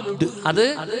 ബാബുലുഡ്, അത്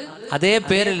അതേ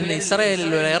പേരിൽ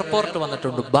ഇസ്രായേലിൽ ഒരു എയർപോർട്ട്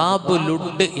വന്നിട്ടുണ്ട്,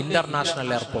 ബാബുലുഡ് ഇന്റർനാഷണൽ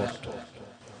എയർപോർട്ട്.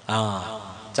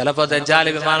 ചിലപ്പോ ദജ്ജാൽ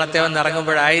വിമാനത്തെ വന്ന്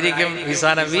ഇറങ്ങുമ്പോഴായിരിക്കും ഈസാ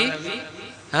നബി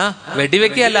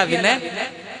വെടിവെക്കുകയല്ല, പിന്നെ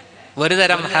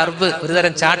ഒരുതരം ഹർബ്,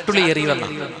 ഒരുതരം ചാട്ടുളി എറിയുമെന്ന.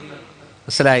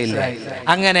 മനസ്സിലായില്ല?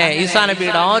 അങ്ങനെ ഈസാ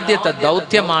നബിയുടെ ആദ്യത്തെ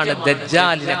ദൗത്യമാണ്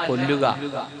ദജ്ജാലിനെ കൊല്ലുക.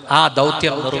 ആ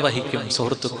ദൗത്യം നിർവഹിക്കും.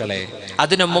 സുഹൃത്തുക്കളെ,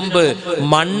 അതിനു മുമ്പ്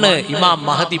മണ്ണ് ഇമാം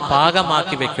മഹദി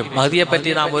പാകമാക്കി വെക്കും. മഹദിയെ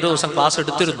പറ്റി നാം ഒരു ദിവസം ക്ലാസ്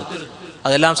എടുത്തിരുന്നു.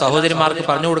 അതെല്ലാം സഹോദരിമാർക്ക്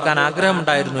പറഞ്ഞു കൊടുക്കാൻ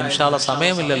ആഗ്രഹമുണ്ടായിരുന്നു. ഇൻഷാ അല്ലാഹ്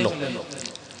സമയമില്ലല്ലോ.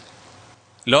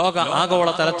 ലോക ആഗോള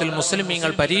തലത്തിൽ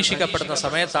മുസ്ലിമീങ്ങൾ പരീക്ഷിക്കപ്പെടുന്ന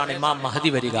സമയത്താണ് ഇമാം മഹദി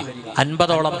വരിക.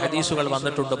 50ഓളം ഹദീസുകൾ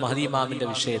വന്നിട്ടുണ്ട് മഹദി ഇമാമിന്റെ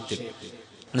വിഷയത്തിൽ.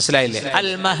 മനസ്സിലായില്ലേ? അൽ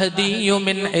മഹദിയു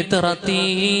മിൻ ഇത്രതി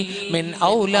മിൻ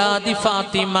ഔലാദി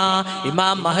ഫാത്തിമ.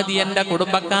 ഇമാം മഹദി എന്റെ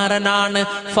കുടുംബക്കാരനാണ്,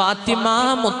 ഫാത്തിമ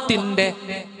മുത്തിന്റെ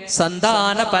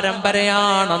സന്താന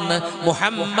പരമ്പരയാണെന്ന്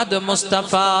മുഹമ്മദ്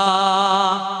മുസ്തഫ.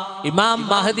 ഇമാം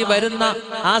മഹദി വരുന്ന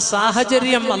ആ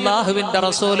സാഹചര്യം അല്ലാഹുവിന്റെ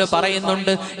റസൂല്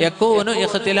പറയുന്നുണ്ട്. യകൂനു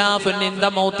ഇഖ്തിലാഫുൻ ഇൻദ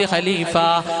മൗതി ഖലീഫ.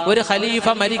 ഒരു ഖലീഫ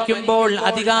മരിക്കുമ്പോൾ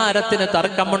അധികാരത്തിന്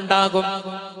തർക്കമുണ്ടാകും.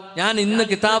 ഞാൻ ഇന്ന്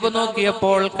കിതാബ്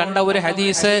നോക്കിയപ്പോൾ കണ്ട ഒരു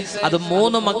ഹദീസ്, അത്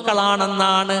 3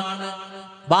 മക്കളാണെന്നാണ്.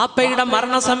 ബാപ്പയുടെ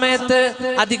മരണസമയത്ത്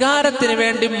അധികാരത്തിന്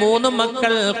വേണ്ടി 3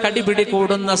 മക്കൾ കടിപിടി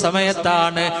കൂടുന്ന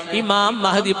സമയത്താണ് ഇമാം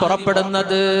മഹദി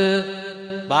പുറപ്പെടുന്നത്.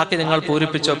 ബാക്കി നിങ്ങൾ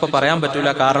പൂരിപ്പിച്ചോ, ഇപ്പൊ പറയാൻ പറ്റൂല,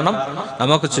 കാരണം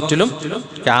നമുക്ക് ചുറ്റിലും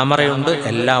ക്യാമറയുണ്ട്,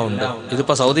 എല്ലാം ഉണ്ട്.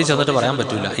 ഇതിപ്പോ സൗദി ചെന്നിട്ട് പറയാൻ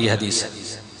പറ്റൂല ഈ ഹദീസ്.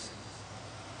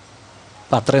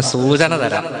 അപ്പൊ അത്രയും സൂചന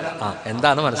തരാം.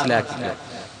 എന്താണ് മനസ്സിലാക്കിയത്?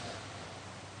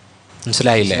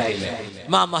 മനസ്സിലായില്ലേ?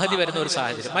 ഇമാം മഹദി വരുന്ന ഒരു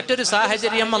സാഹചര്യം. മറ്റൊരു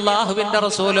സാഹചര്യം അല്ലാഹുവിന്റെ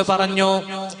റസൂല് പറഞ്ഞു,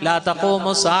 ലാ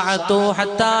തഖൂമു സാഅതു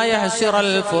ഹത്താ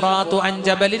യഹ്സിറൽ ഫുറാതു അൻ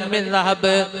ജബലിൻ മിൻ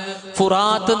ദഹബ്.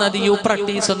 ഫുറാത്ത് നദി,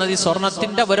 യൂഫ്രട്ടീസ് നദി,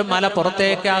 സ്വർണത്തിന്റെ ഒരു മല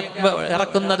പുറത്തേക്ക്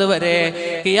ഇറക്കുന്നത് വരെ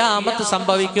ഖിയാമത്ത്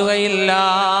സംഭവിക്കുകയില്ല.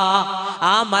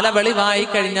 ആ മല വെളിവായി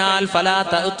കഴിഞ്ഞാൽ ഫലാ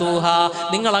തഅതൂഹ,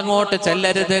 നിങ്ങൾ അങ്ങോട്ട്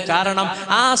ചെല്ലരുത്. കാരണം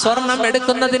ആ സ്വർണം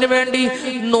എടുക്കുന്നതിന് വേണ്ടി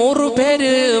 100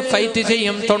 പേര് ഫൈറ്റ്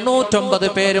ചെയ്യും,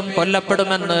 99 പേരും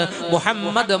കൊല്ലപ്പെടുമെന്ന്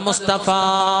മുഹമ്മദ് മുസ്തഫ.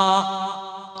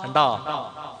 കണ്ടോ?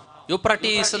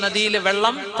 യൂഫ്രട്ടീസ് നദിയിൽ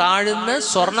വെള്ളം താഴ്ന്ന്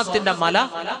സ്വർണത്തിന്റെ മല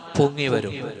പൊങ്ങി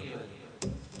വരും.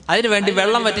 അതിനുവേണ്ടി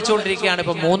വെള്ളം വറ്റിച്ചുകൊണ്ടിരിക്കുകയാണ്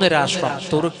ഇപ്പൊ 3 രാഷ്ട്രം,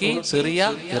 തുർക്കി, സിറിയ,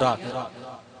 ഇറാഖ്.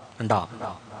 ഉണ്ടോ?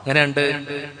 അങ്ങനെയുണ്ട്.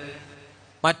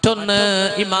 മറ്റൊന്ന്,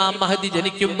 ഇമാം മഹദി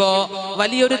ജനിക്കുമ്പോ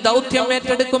വലിയൊരു ദൗത്യം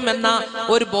ഏറ്റെടുക്കും എന്ന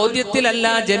ഒരു ബോധ്യത്തിലല്ല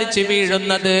ജനിച്ചു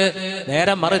വീഴുന്നത്.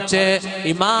 നേരെ മറിച്ച്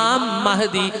ഇമാം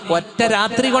മഹദി ഒറ്റ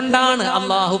രാത്രി കൊണ്ടാണ്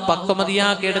അള്ളാഹു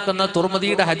പക്വമതിയാക്കി എടുക്കുന്ന.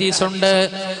 തുർമുദിയുടെ ഹദീസുണ്ട്,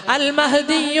 അൽ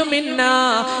മഹദിയു മിന്നാ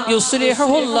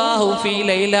യുസ്ലിഹുല്ലാഹു ഫീ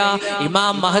ലൈല.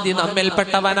 ഇമാം മഹദി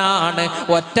നമ്മിൽപ്പെട്ടവനാണ്,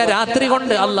 ഒറ്റ രാത്രി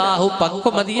കൊണ്ട് അള്ളാഹു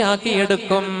പക്വമതിയാക്കി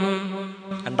എടുക്കും.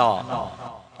 കണ്ടോ?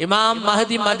 ഇമാം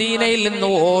മഹദി മദീനയിൽ നിന്ന്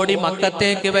ഓടി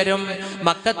മക്കത്തേക്ക് വരും.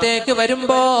 മക്കത്തേക്ക്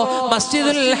വരുമ്പോ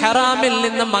മസ്ജിദുൽ ഹറാമിൽ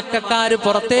നിന്ന് മക്കക്കാര്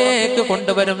പുറത്തേക്ക്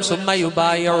കൊണ്ടുവരും. സുമ്മ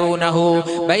യുബായിഊനഹു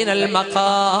ബൈനൽ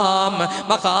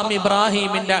മഖാം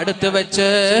ഇബ്രാഹിമിന്റെ അടുത്ത് വെച്ച്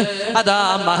അതാ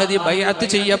മഹദി ബൈഅത്ത്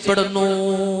ചെയ്യപ്പെടുന്നു.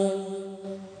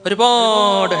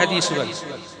 ഒരുപാട് ഹദീസുകൾ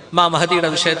മഹദിയുടെ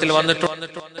വിഷയത്തിൽ വന്നിട്ടുണ്ട്.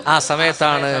 ആ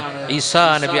സമയത്താണ് ഈസാ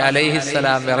നബി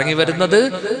അലൈഹിസ്സലാം ഇറങ്ങി വരുന്നത്.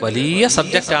 വലിയ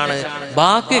സബ്ജക്റ്റ് ആണ്.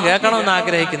 ബാക്കി കേൾക്കണമെന്ന്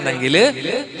ആഗ്രഹിക്കുന്നെങ്കിൽ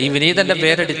ഈ വിനീതന്റെ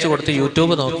പേരടിച്ചു കൊടുത്ത്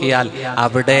യൂട്യൂബ് നോക്കിയാൽ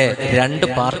അവിടെ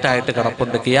 2 പാർട്ടായിട്ട്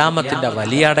കിടപ്പുണ്ട്. ഖിയാമത്തിന്റെ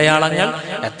വലിയ അടയാളങ്ങൾ,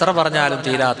 എത്ര പറഞ്ഞാലും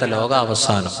തീരാത്ത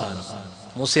ലോകാവസാനം.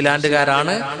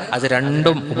 ന്യൂസിലാൻഡുകാരാണ് അത്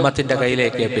രണ്ടും ഉമ്മത്തിന്റെ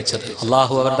കയ്യിലേക്ക് ഏൽപ്പിച്ചത്.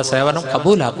 അള്ളാഹു അവരുടെ സേവനം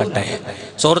കബൂലാക്കട്ടെ.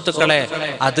 സുഹൃത്തുക്കളെ,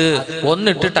 അത്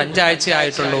ഒന്നിട്ടിട്ട് 5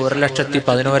 ആഴ്ചയായിട്ടുള്ള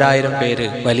 1,11,000 പേര്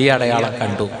വലിയ അടയാളം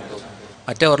കണ്ടു.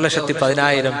 മറ്റേ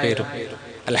 1,10,000 പേരും.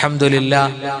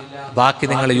 അൽഹംദുലില്ലാഹ്. ബാക്കി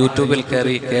നിങ്ങൾ യൂട്യൂബിൽ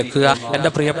കയറി കേൾക്കുക. എൻ്റെ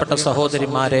പ്രിയപ്പെട്ട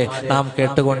സഹോദരിമാരെ, നാം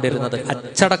കേട്ടുകൊണ്ടിരുന്നത്,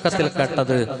 അച്ചടക്കത്തിൽ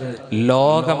കേട്ടത്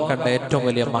ലോകം കണ്ട ഏറ്റവും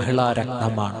വലിയ മഹിളാ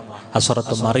രത്നമാണ്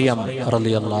ഹസ്രത്ത് മറിയം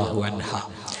റളിയല്ലാഹു അൻഹ.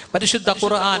 പരിശുദ്ധ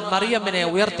ഖുർആൻ മറിയമ്മിനെ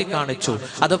ഉയർത്തി കാണിച്ചു.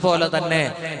 അതുപോലെ തന്നെ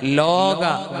ലോക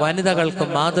വനിതകൾക്ക്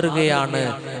മാതൃകയാണ്,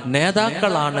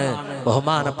 നേതാക്കളാണ്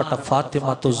ബഹുമാനപ്പെട്ട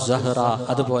ഫാത്തിമത്തു സഹ്റ,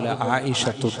 അതുപോലെ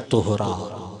ആയിഷത്തു തുഹ്റ.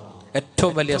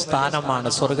 ഏറ്റവും വലിയ സ്ഥാനമാണ്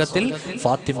സ്വർഗത്തിൽ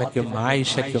ഫാത്തിമയ്ക്കും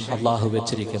ആയിഷയ്ക്കും അള്ളാഹു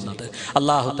വെച്ചിരിക്കുന്നത്.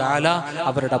 അള്ളാഹു തആല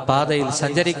അവരുടെ പാതയിൽ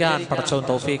സഞ്ചരിക്കാൻ പടച്ചവൻ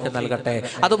തൗഫീഖ് നൽകട്ടെ.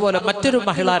 അതുപോലെ മറ്റൊരു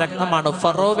മഹിളാ രത്നമാണ്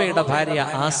ഫറോവയുടെ ഭാര്യ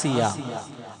ആസിയ.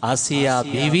 ആസിയ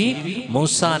ബീവി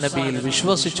മൂസാ നബിയിൽ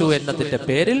വിശ്വസിച്ചു എന്നതിന്റെ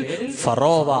പേരിൽ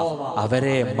ഫറോവ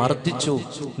അവരെ മർദ്ദിച്ചു,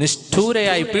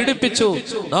 നിഷ്ഠൂരയായി പീഡിപ്പിച്ചു.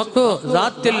 നോക്കൂ,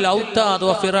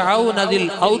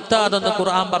 ഔത്താദ് എന്ന്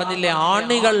ഖുർആൻ പറഞ്ഞില്ലേ?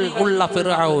 ആണികൾ ഉള്ള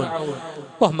ഫിർഔൻ.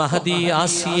 മഹദി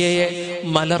ആസിയയെ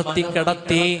മലർത്തി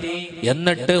കിടത്തി,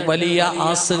 എന്നിട്ട് വലിയ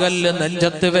ആസുകല്ല്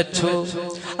നെഞ്ചത്ത് വെച്ചു.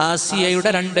 ആസിയയുടെ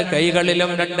 2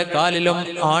 കൈകളിലും 2 കാലിലും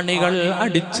ആണികൾ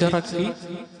അടിച്ചിറക്കി.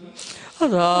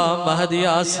 അതാ മഹദി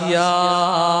ആസിയ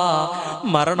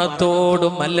മരണത്തോട്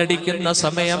മല്ലടിക്കുന്ന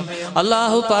സമയം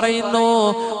അല്ലാഹു പറയുന്നു,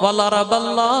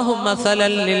 വലറബല്ലാഹു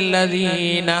മസലൻ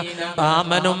ലില്ലദീന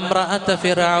ആമനു ഇംറഅത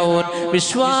ഫിർഔൻ.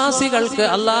 വിശ്വാസികൾക്ക്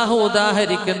അല്ലാഹു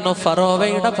ഉദാഹരിക്കുന്നു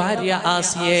ഫറോവയുടെ ഭാര്യ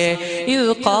ആസിയെ.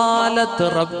 ഇദ് ഖാലത്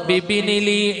റബ്ബി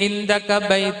ബിനിലി ഇൻദക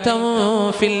ബൈതൻ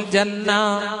ഫിൽ ജന്ന.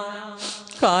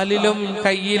 കാലിലും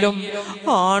കയ്യിലും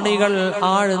ആണികൾ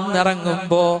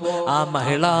ആഴ്ന്നിറങ്ങുമ്പോ ആ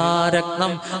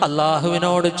മഹിളാരത്നം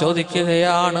അള്ളാഹുവിനോട്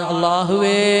ചോദിക്കുകയാണ്,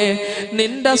 അള്ളാഹുവേ,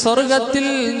 നിന്റെ സ്വർഗത്തിൽ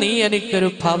നീ എനിക്കൊരു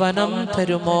ഭവനം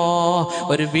തരുമോ,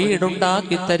 ഒരു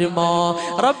വീടുണ്ടാക്കി തരുമോ?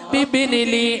 റബ്ബി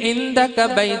ബിനിലി ഇൻദക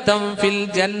ബൈതൻ ഫിൽ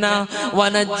ജന്ന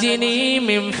വനജ്ജിനി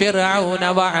മിൻ ഫിർഔന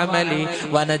വഅമലി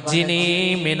വനജ്ജിനി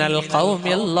മിനൽ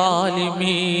ഖൗമിൽ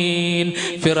ളാലിമീൻ.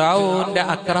 ഫിർഔന്റെ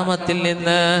അക്രമത്തിൽ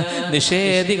നിന്ന്,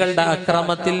 നിഷേധികളുടെ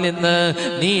അക്രമത്തിൽ നിന്ന്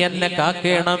നീ എന്നെ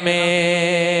കാക്കേണമേ.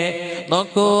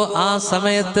 നോക്കൂ, ആ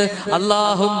സമയത്ത്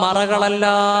അല്ലാഹു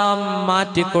മറകളെല്ലാം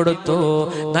മാറ്റിക്കൊടുത്തു.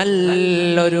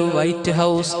 നല്ലൊരു വൈറ്റ്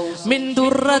ഹൗസ്, മിൻ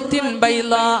ദുർറത്തിൻ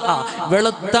ബൈളാ,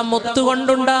 വെളുത്ത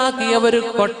മുത്തുകൊണ്ടുണ്ടാക്കിയ ഒരു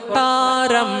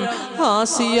കൊട്ടാരം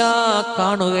ആസിയ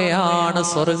കാണുകയാണ്.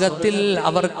 സ്വർഗത്തിൽ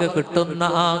അവർക്ക് കിട്ടുന്ന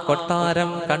ആ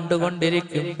കൊട്ടാരം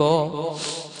കണ്ടുകൊണ്ടിരിക്കുമ്പോ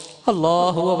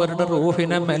അല്ലാഹു അവരുടെ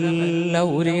റൂഹിനെ മെല്ലെ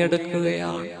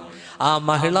ഊരിയെടുക്കുകയാണ്. ആ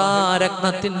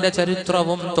മഹിളാരത്നത്തിന്റെ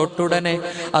ചരിത്രവും തൊട്ടുടനെ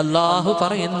അല്ലാഹു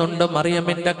പറയുന്നുണ്ട്.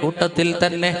 മറിയമിന്റെ കൂട്ടത്തിൽ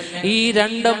തന്നെ ഈ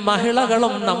രണ്ട്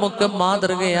മഹിളകളും നമുക്ക്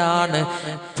മാതൃകയാണ്.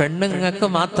 പെണ്ണുങ്ങൾക്ക്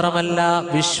മാത്രമല്ല,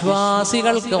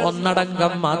 വിശ്വാസികൾക്ക്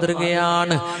ഒന്നടങ്കം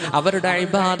മാതൃകയാണ്. അവരുടെ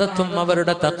ഇബാദത്തും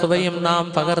അവരുടെ തഖ്വയും നാം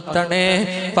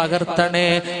പകർത്തണേ.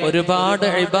 ഒരുപാട്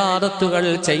ഇബാദത്തുകൾ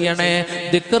ചെയ്യണേ.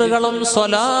 ദിക്റുകളും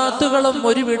സ്വലാത്തുകളും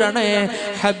ഉരുവിടണേ.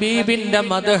 ഹബീബിന്റെ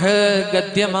മദ്ഹ്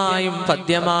ഗദ്യമായും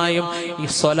പദ്യമായും ഈ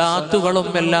സ്വലാത്തുകളും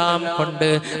എല്ലാം കൊണ്ട്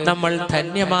നമ്മൾ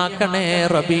ധന്യമാക്കണേ.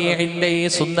 റബീഇന്റെ ഈ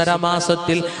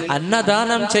സുന്ദരമാസത്തിൽ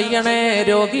അന്നദാനം ചെയ്യണേ.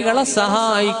 രോഗികളെ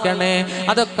സഹായിക്കണേ.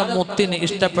 അതൊക്കെ മുത്തിന്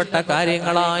ഇഷ്ടപ്പെട്ട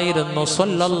കാര്യങ്ങളായിരുന്നു.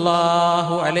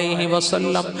 സ്വല്ലല്ലാഹു അലൈഹി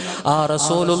വസല്ലം. ആ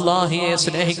റസൂലുള്ളാഹിയെ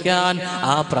സ്നേഹിക്കാൻ,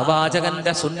 ആ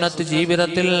പ്രവാചകന്റെ സുന്നത്ത്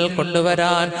ജീവിതത്തിൽ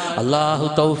കൊണ്ടുവരാൻ അല്ലാഹു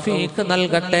തൗഫീഖ്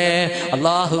നൽകട്ടെ.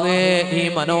 അല്ലാഹുവേ, ഈ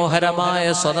മനോഹരമായ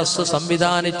സദസ്സ്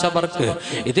സംവിധാനിച്ചവർക്ക്,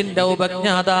 ഇതിന്റെ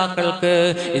ഉപജ്ഞാതാക്കൾക്ക്,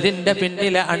 ഇതിന്റെ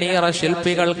പിന്നിലെ അണിയറ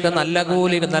ശില്പികൾക്ക് നല്ല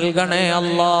കൂലി നൽകണേ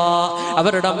അല്ലാ.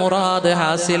 അവരുടെ മുറാദ്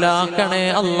ഹാസിലാക്കണേ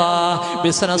അല്ലാ.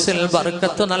 ബിസിനസ്സിൽ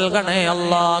ബർക്കത്ത് നൽകണേ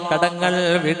അല്ലാ. കടങ്ങൾ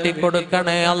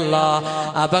വീട്ടിക്കൊടുക്കണേ അല്ലാ.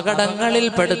 അപകടങ്ങളിൽ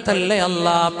പെടുത്തല്ലേ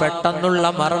അല്ലാ. പെട്ടെന്നുള്ള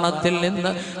മരണത്തിൽ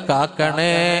നിന്ന്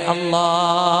കാക്കണേ അല്ലാ.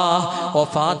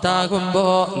 വഫാത്താകുമ്പോ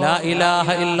ലാ ഇലാഹ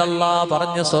ഇല്ലല്ലാ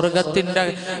പറഞ്ഞ് സ്വർഗത്തിന്റെ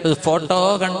ഫോട്ടോ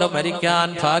കണ്ട് മരിക്കാൻ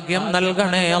ഭാഗ്യം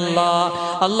നൽകണേ അല്ലാ.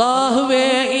 അല്ലാഹുവേ,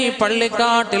 ഈ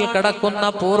പള്ളിക്കാട്ടിൽ കിടക്കുന്ന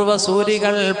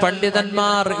പൂർവ്വസൂരികൾ,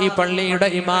 പണ്ഡിതന്മാർ, ഈ പള്ളിയുടെ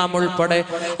ഇമാം ഉൾപ്പെടെ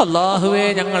അല്ലാഹുവേ,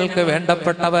 ഞങ്ങൾക്ക്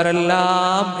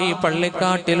വേണ്ടപ്പെട്ടവരെല്ലാം ഈ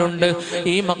പള്ളിക്കാട്ടിലുണ്ട്,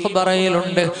 ഈ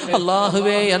മഖ്ബറയിലുണ്ട്.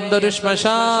 അല്ലാഹുവേ, എന്തൊരു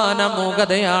ശ്മശാന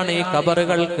മൂകതയാണ് ഈ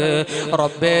ഖബറുകൾക്ക്.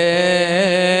 റബ്ബേ,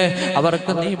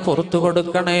 അവർക്ക് നീ പുറത്തു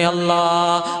കൊടുക്കണേ അല്ലാ.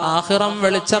 ആഖിറം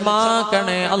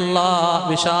വെളിച്ചമാക്കണേ അല്ലാ.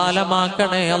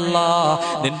 വിശാലമാക്കണേ അല്ലാ.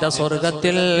 നിന്റെ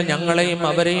സ്വർഗത്തിൽ ഞങ്ങളെയും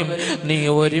അവരെയും നീ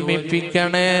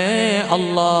ഒരുമിപ്പിക്കണേ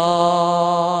അല്ലാ.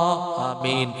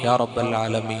 ആമീൻ യാ റബ്ബൽ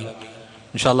ആലമീൻ.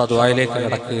 ഇൻഷാ അല്ലാഹ് ദുആയിലേക്ക്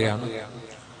കടക്കുകയാണ്.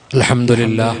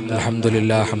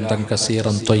 അൽഹംദുലില്ലാഹ് ഹംദൻ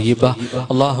കസീറൻ ത്വയ്യിബ.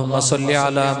 അല്ലാഹുമ്മ സ്വല്ലി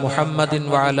അലാ മുഹമ്മദിൻ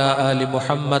വഅലാ ആലി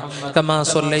മുഹമ്മദ് കമാ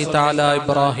സ്വല്ലൈത അലാ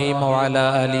ഇബ്രാഹീം വഅലാ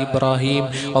ആലി ഇബ്രാഹീം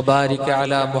വബാരിക്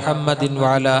അലാ മുഹമ്മദിൻ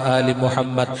വഅലാ ആലി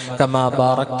മുഹമ്മദ് കമാ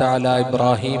ബാറക്ത അലാ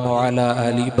ഇബ്രാഹീം വഅലാ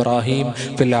ആലി ഇബ്രാഹീം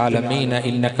ഫിൽ ആലമീന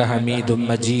ഇന്നക ഹമീദും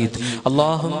മജീദ്.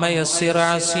 അല്ലാഹുമ്മ യസ്സിർ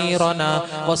അസീറനാ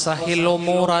വസഹിൽ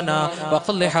ഉമൂറനാ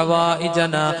വഖ്ലി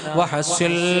ഹവായിജനാ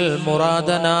വഹസ്സിൽ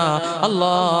മുറാദനാ.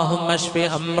 അല്ലാഹുമ്മ അശ്ഫി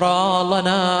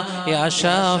യാ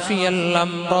ഷാഫിയൽ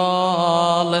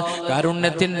അംറാൽ.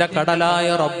 കാരുണ്യത്തിന്റെ കടലായ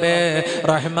റബ്ബേ,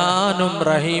 റഹ്മാനും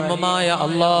റഹീമുമായ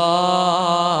അല്ലാ,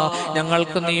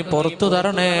 ഞങ്ങൾക്ക് നീ പുറത്തു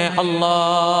തരണേ അല്ലാ.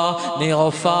 നീ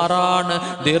ഗഫാറാണ്.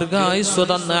 ദീർഘായുസ്സ്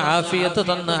തന്ന് ആഫിയത്ത്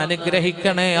തന്ന്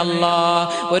അനുഗ്രഹിക്കണേ അല്ലാ.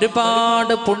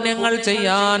 ഒരുപാട് പുണ്യങ്ങൾ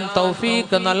ചെയ്യാൻ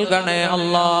തൗഫീഖ് നൽകണേ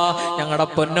അല്ലാ. ഞങ്ങളുടെ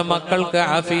പൊന്നുമക്കൾക്ക്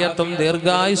ആഫിയത്തും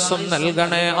ദീർഘായുസ്സും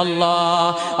നൽകണേ അല്ലാ.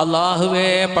 അല്ലാഹുവേ,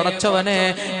 പടച്ചവനെ,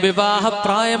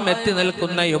 വിവാഹപ്രായം എത്തി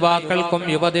നിൽക്കുന്ന യുവാക്കൾക്കും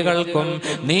യുവതികൾക്കും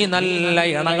നീ നല്ല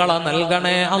ഇണകളെ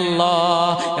നൽകണേ അല്ലാ.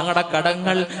 ഞങ്ങളുടെ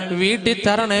കടങ്ങൾ വീട്ടി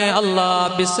തരണേ അല്ലാ.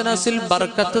 ബിസിനസ്സിൽ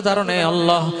ബർക്കത്ത് തരണേ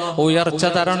അല്ലാ. ഉയർച്ച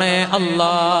തരണേ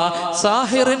അല്ലാ.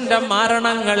 സാഹിറിന്റെ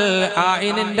മരണങ്ങൾ,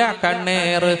 ആയിനിന്റെ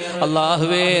കണ്ണേർ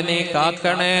അല്ലാഹുവേ നീ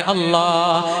കാക്കണേ അല്ലാ.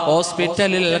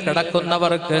 ഹോസ്പിറ്റലിൽ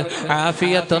കിടക്കുന്നവർക്ക്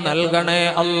ആഫിയത്ത് നൽകണേ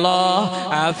അല്ലാ.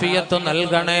 ആഫിയത്ത്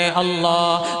നൽകണേ അല്ലാ.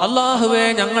 അല്ലാഹുവേ,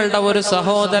 ഞങ്ങളുടെ ഒരു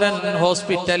സഹോദരൻ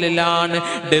ഹോസ്പിറ്റലിലാണ്,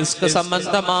 ഡിസ്ക്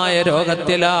സംബന്ധമായ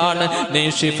രോഗത്തിലാണ്. നീ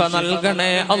ശിഫ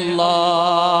നൽകണേ അല്ലാ.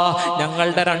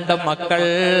 ഞങ്ങളുടെ 2 മക്കൾ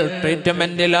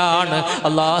ട്രീറ്റ്മെന്റിലാണ്.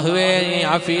 അല്ലാഹുവേ, നീ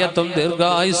ആഫിയത്തും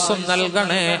ദീർഘായുസ്സും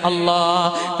നൽകണേ അല്ലാ.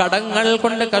 കടങ്ങൾ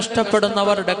കൊണ്ട്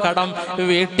കഷ്ടപ്പെടുന്നവരുടെ കടം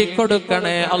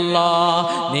വീട്ടിക്കൊടുക്കണേ അല്ലാ.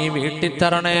 നീ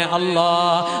വീട്ടിത്തരണേ അല്ലാ.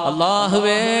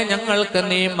 അല്ലാഹുവേ, ഞങ്ങൾക്ക്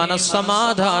നീ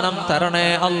മനസ്സമാധാനം തരണേ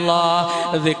അല്ലാ.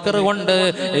 ദിക്ർ കൊണ്ട്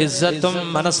ഇസ്സത്തും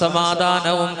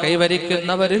മനസ്സമാധാനവും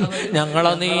കൈവരിക്കുന്നവരിൽ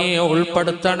ഞങ്ങളെ നീ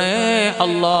ഉൾപ്പെടുത്തണേ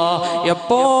അല്ലാ.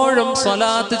 എപ്പോഴും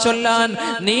സ്വലാത്ത് ചൊല്ലാൻ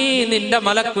നീ നിന്റെ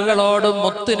മലക്കുകളോട്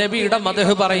മുത്ത് നബിയുടെ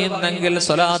മദ്ഹ് പറയുന്നെങ്കിൽ,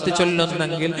 സ്വലാത്ത്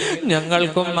ചൊല്ലുന്നെങ്കിൽ,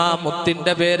 ഞങ്ങൾക്കും ആ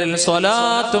മുത്തിന്റെ പേരിൽ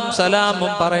സ്വലാത്തും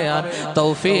സലാമും പറയാൻ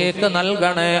തൗഫീഖ്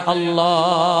നൽകണേ അല്ലാ.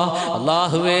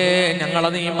 അല്ലാഹുവേ, ഞങ്ങളെ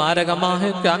നീ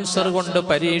മാരകമായ ക്യാൻസർ കൊണ്ട്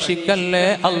പരീക്ഷിക്കല്ലേ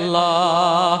അല്ലാ.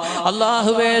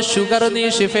 അല്ലാഹുവേ, ഷുഗർ നീ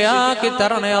ശിഫയാക്കി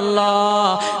തരണേ അല്ലാ.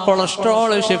 കൊളസ്ട്രോൾ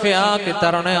കൊളസ്ട്രോൾ ശിഫയാക്കി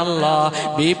തരണേ അല്ലാ,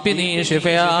 BP നീ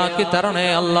ശിഫയാക്കി തരണേ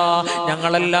അല്ലാ.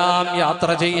 ഞങ്ങളെല്ലാം യാത്ര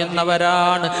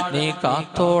ചെയ്യുന്നവരാണ്, നീ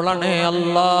കാത്തോളണേ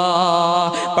അല്ലാ.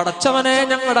 പടച്ചവനെ,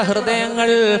 ഞങ്ങളുടെ ഹൃദയങ്ങൾ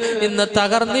ഇന്ന്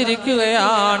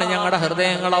തകർന്നിരിക്കുകയാണ്, ഞങ്ങളുടെ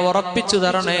ഹൃദയങ്ങളെ ഉറപ്പിച്ചു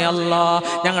തരണേ അല്ലാ.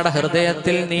 ഞങ്ങളുടെ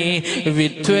ഹൃദയത്തിൽ നീ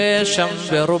വിദ്വേഷം,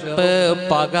 വെറുപ്പ്,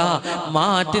 പക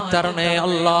മാറ്റിത്തരണേ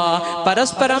അല്ലാ.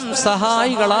 പരസ്പരം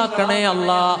സഹായികളാക്കണേ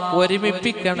അല്ലാ,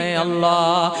 ഒരുമിപ്പിക്കണേ അല്ലാ.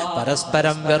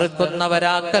 പരസ്പരം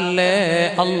വെറുക്കുന്നവരാക്കല്ലേ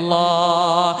അല്ലാ.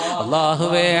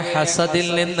 അല്ലാഹുവേ, ഹസദിൽ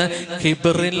നിന്ന്,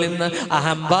 കിബ്റിൽ നിന്ന്,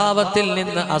 അഹംഭാവത്തിൽ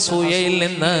നിന്ന്, അസൂയയിൽ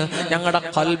നിന്ന് ഞങ്ങളുടെ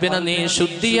ഖൽബിനെ നീ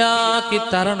ശുദ്ധിയാക്കി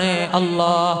തരണേ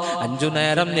അല്ലാ. 5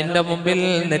 നേരം നിന്റെ മുമ്പിൽ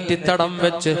നെറ്റിത്തടം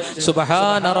വെച്ച്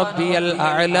സുബ്ഹാന റബ്ബിയൽ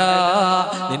അഅ്ലാ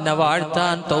നിന്നെ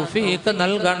വാഴ്ത്താൻ തൗഫീഖ്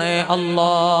നൽകണേ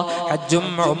അല്ലാ. ഹജ്ജും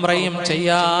ഉംറയും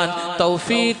ചെയ്യാൻ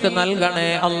തൗഫീഖ്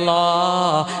നൽകണേ അല്ലാ.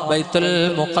 ബൈത്തുൽ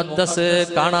മുഖദ്ദസ്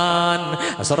കാണാൻ,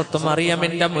 ഹസ്രത്ത്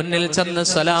മറിയമിന്റെ മുന്നിൽ ചെന്ന്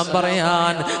സലാം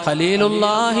പറയാൻ,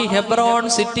 ഖലീലുല്ലാഹി ഹെബ്രോൺ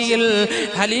സിറ്റിയിൽ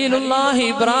ഖലീലുല്ലാഹി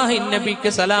ഇബ്രാഹിം നബിക്ക്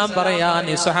സലാം പറയാൻ,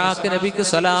 ഇസ്ഹാഖ് നബിക്ക്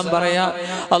സലാം പറയാൻ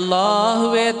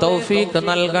അല്ലാഹുവേ തൗഫീഖ്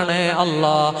നൽകണേ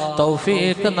അല്ലാ,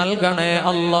 തൗഫീഖ് നൽകണേ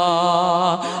അല്ലാ.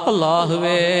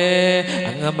 അല്ലാഹുവേ,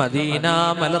 അങ്ങ് മദീന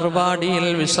മലർവാടിയിൽ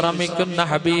വിശ്രമിക്കുന്ന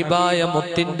ഹബീബായ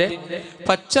മുത്തിന്റെ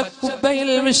പച്ചക്കുബ്ബയിൽ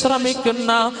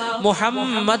വിശ്രമിക്കുന്ന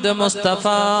മുഹമ്മദ് മുസ്തഫ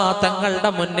തങ്ങളുടെ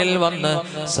മുന്നിൽ വന്ന്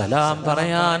സലാം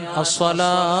പറയാൻ,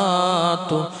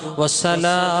 അസ്സലാത്തു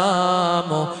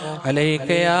വസ്സലാമു അലൈക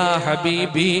യാ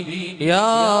ഹബീബി യാ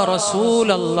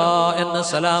റസൂലല്ലാഹ് എന്ന്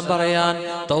സലാം പറയാൻ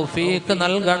തൗഫീഖ്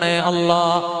നൽകണേ അല്ലാ.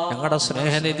 ഞങ്ങളുടെ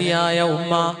സ്നേഹനിധിയായ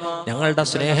ഉമ്മ, ഞങ്ങളുടെ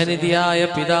സ്നേഹനിധിയായ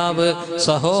പിതാവ്,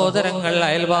 സഹോദരങ്ങൾ,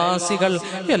 അയൽവാസികൾ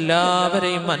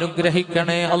എല്ലാവരെയും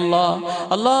അനുഗ്രഹിക്കണേ അല്ലാ.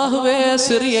 അല്ലാഹുവേ,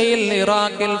 സിറിയയിൽ,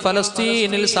 ഇറാഖിൽ,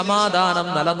 ഫലസ്തീനിൽ സമാധാനം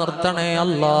നിലനിർത്തണേ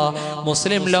അല്ലാ.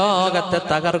 മുസ്ലിം ലോകത്തെ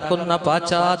തകർക്കുന്ന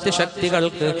പാശ്ചാത്യ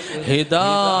ശക്തികൾക്ക്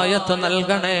ഹിദായത്ത്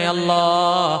നൽകണേ അല്ലാ,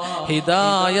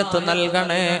 ഹിദായത്ത്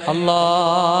നൽകണേ അല്ലാ.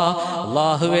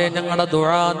 അല്ലാഹുവേ, ഞങ്ങളുടെ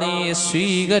ദുആ നീ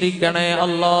സ്വീകരിക്കണേ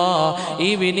അല്ലാ. ഈ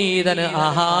വിനീതന്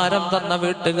ആഹാരം തന്ന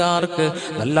വീട്ടുകാർക്ക്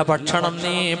നല്ല ഭക്ഷണം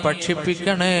നീ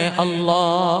ഭക്ഷിപ്പിക്കണേ അല്ലാ.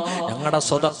 ഞങ്ങളുടെ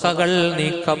സ്വതക്കകൾ നീ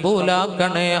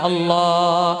കബൂലാക്കണേ അല്ലാ.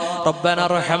 ربنا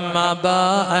ارحم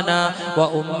آباءنا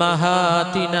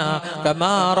وأمهاتنا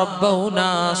كما ربونا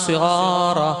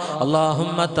صغارا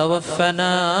اللهم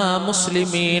توفنا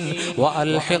مسلمين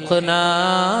وألحقنا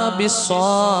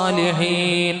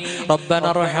بالصالحين ربنا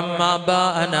ارحم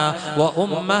آباءنا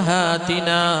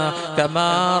وأمهاتنا كما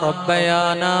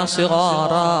ربيانا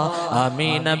صغارا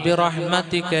آمين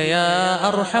برحمتك يا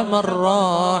أرحم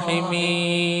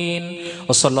الراحمين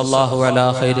وصلى الله على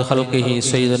خير خلقه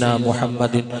سيدنا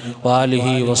محمد وآله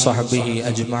وصحبه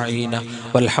أجمعين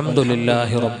والحمد لله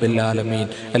رب العالمين.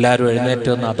 എല്ലാവരും എഴുന്നേറ്റ്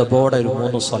നിന്ന് അതുപോലെ ഒരു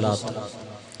 3 സ്വലാത്ത്.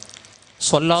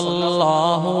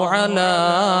 സല്ലല്ലാഹു അലാ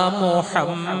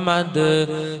മുഹമ്മദ്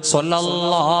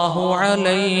സല്ലല്ലാഹു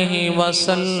അലൈഹി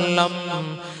വസല്ലം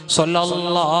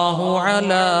സല്ലല്ലാഹു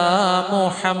അലാ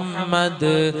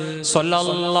മുഹമ്മദ്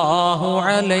സല്ലല്ലാഹു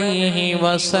അലൈഹി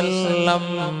വസല്ലം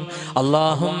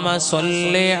അല്ലാഹുമ്മ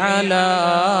സ്വല്ലി അലാ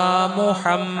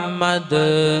മുഹമ്മദ്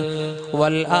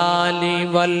വൽ ആലി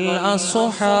വൽ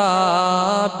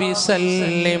അസ്ഹാബി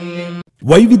സല്ലിം.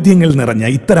 വൈവിധ്യങ്ങൾ നിറഞ്ഞ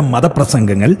ഇത്തരം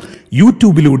മതപ്രസംഗങ്ങൾ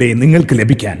യൂട്യൂബിലൂടെ നിങ്ങൾക്ക്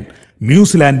ലഭിക്കാൻ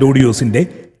Musiland ഓഡിയോസിന്റെ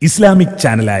Islamic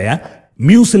ചാനലായ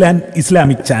Musiland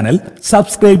Islamic channel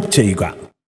subscribe ചെയ്യുക.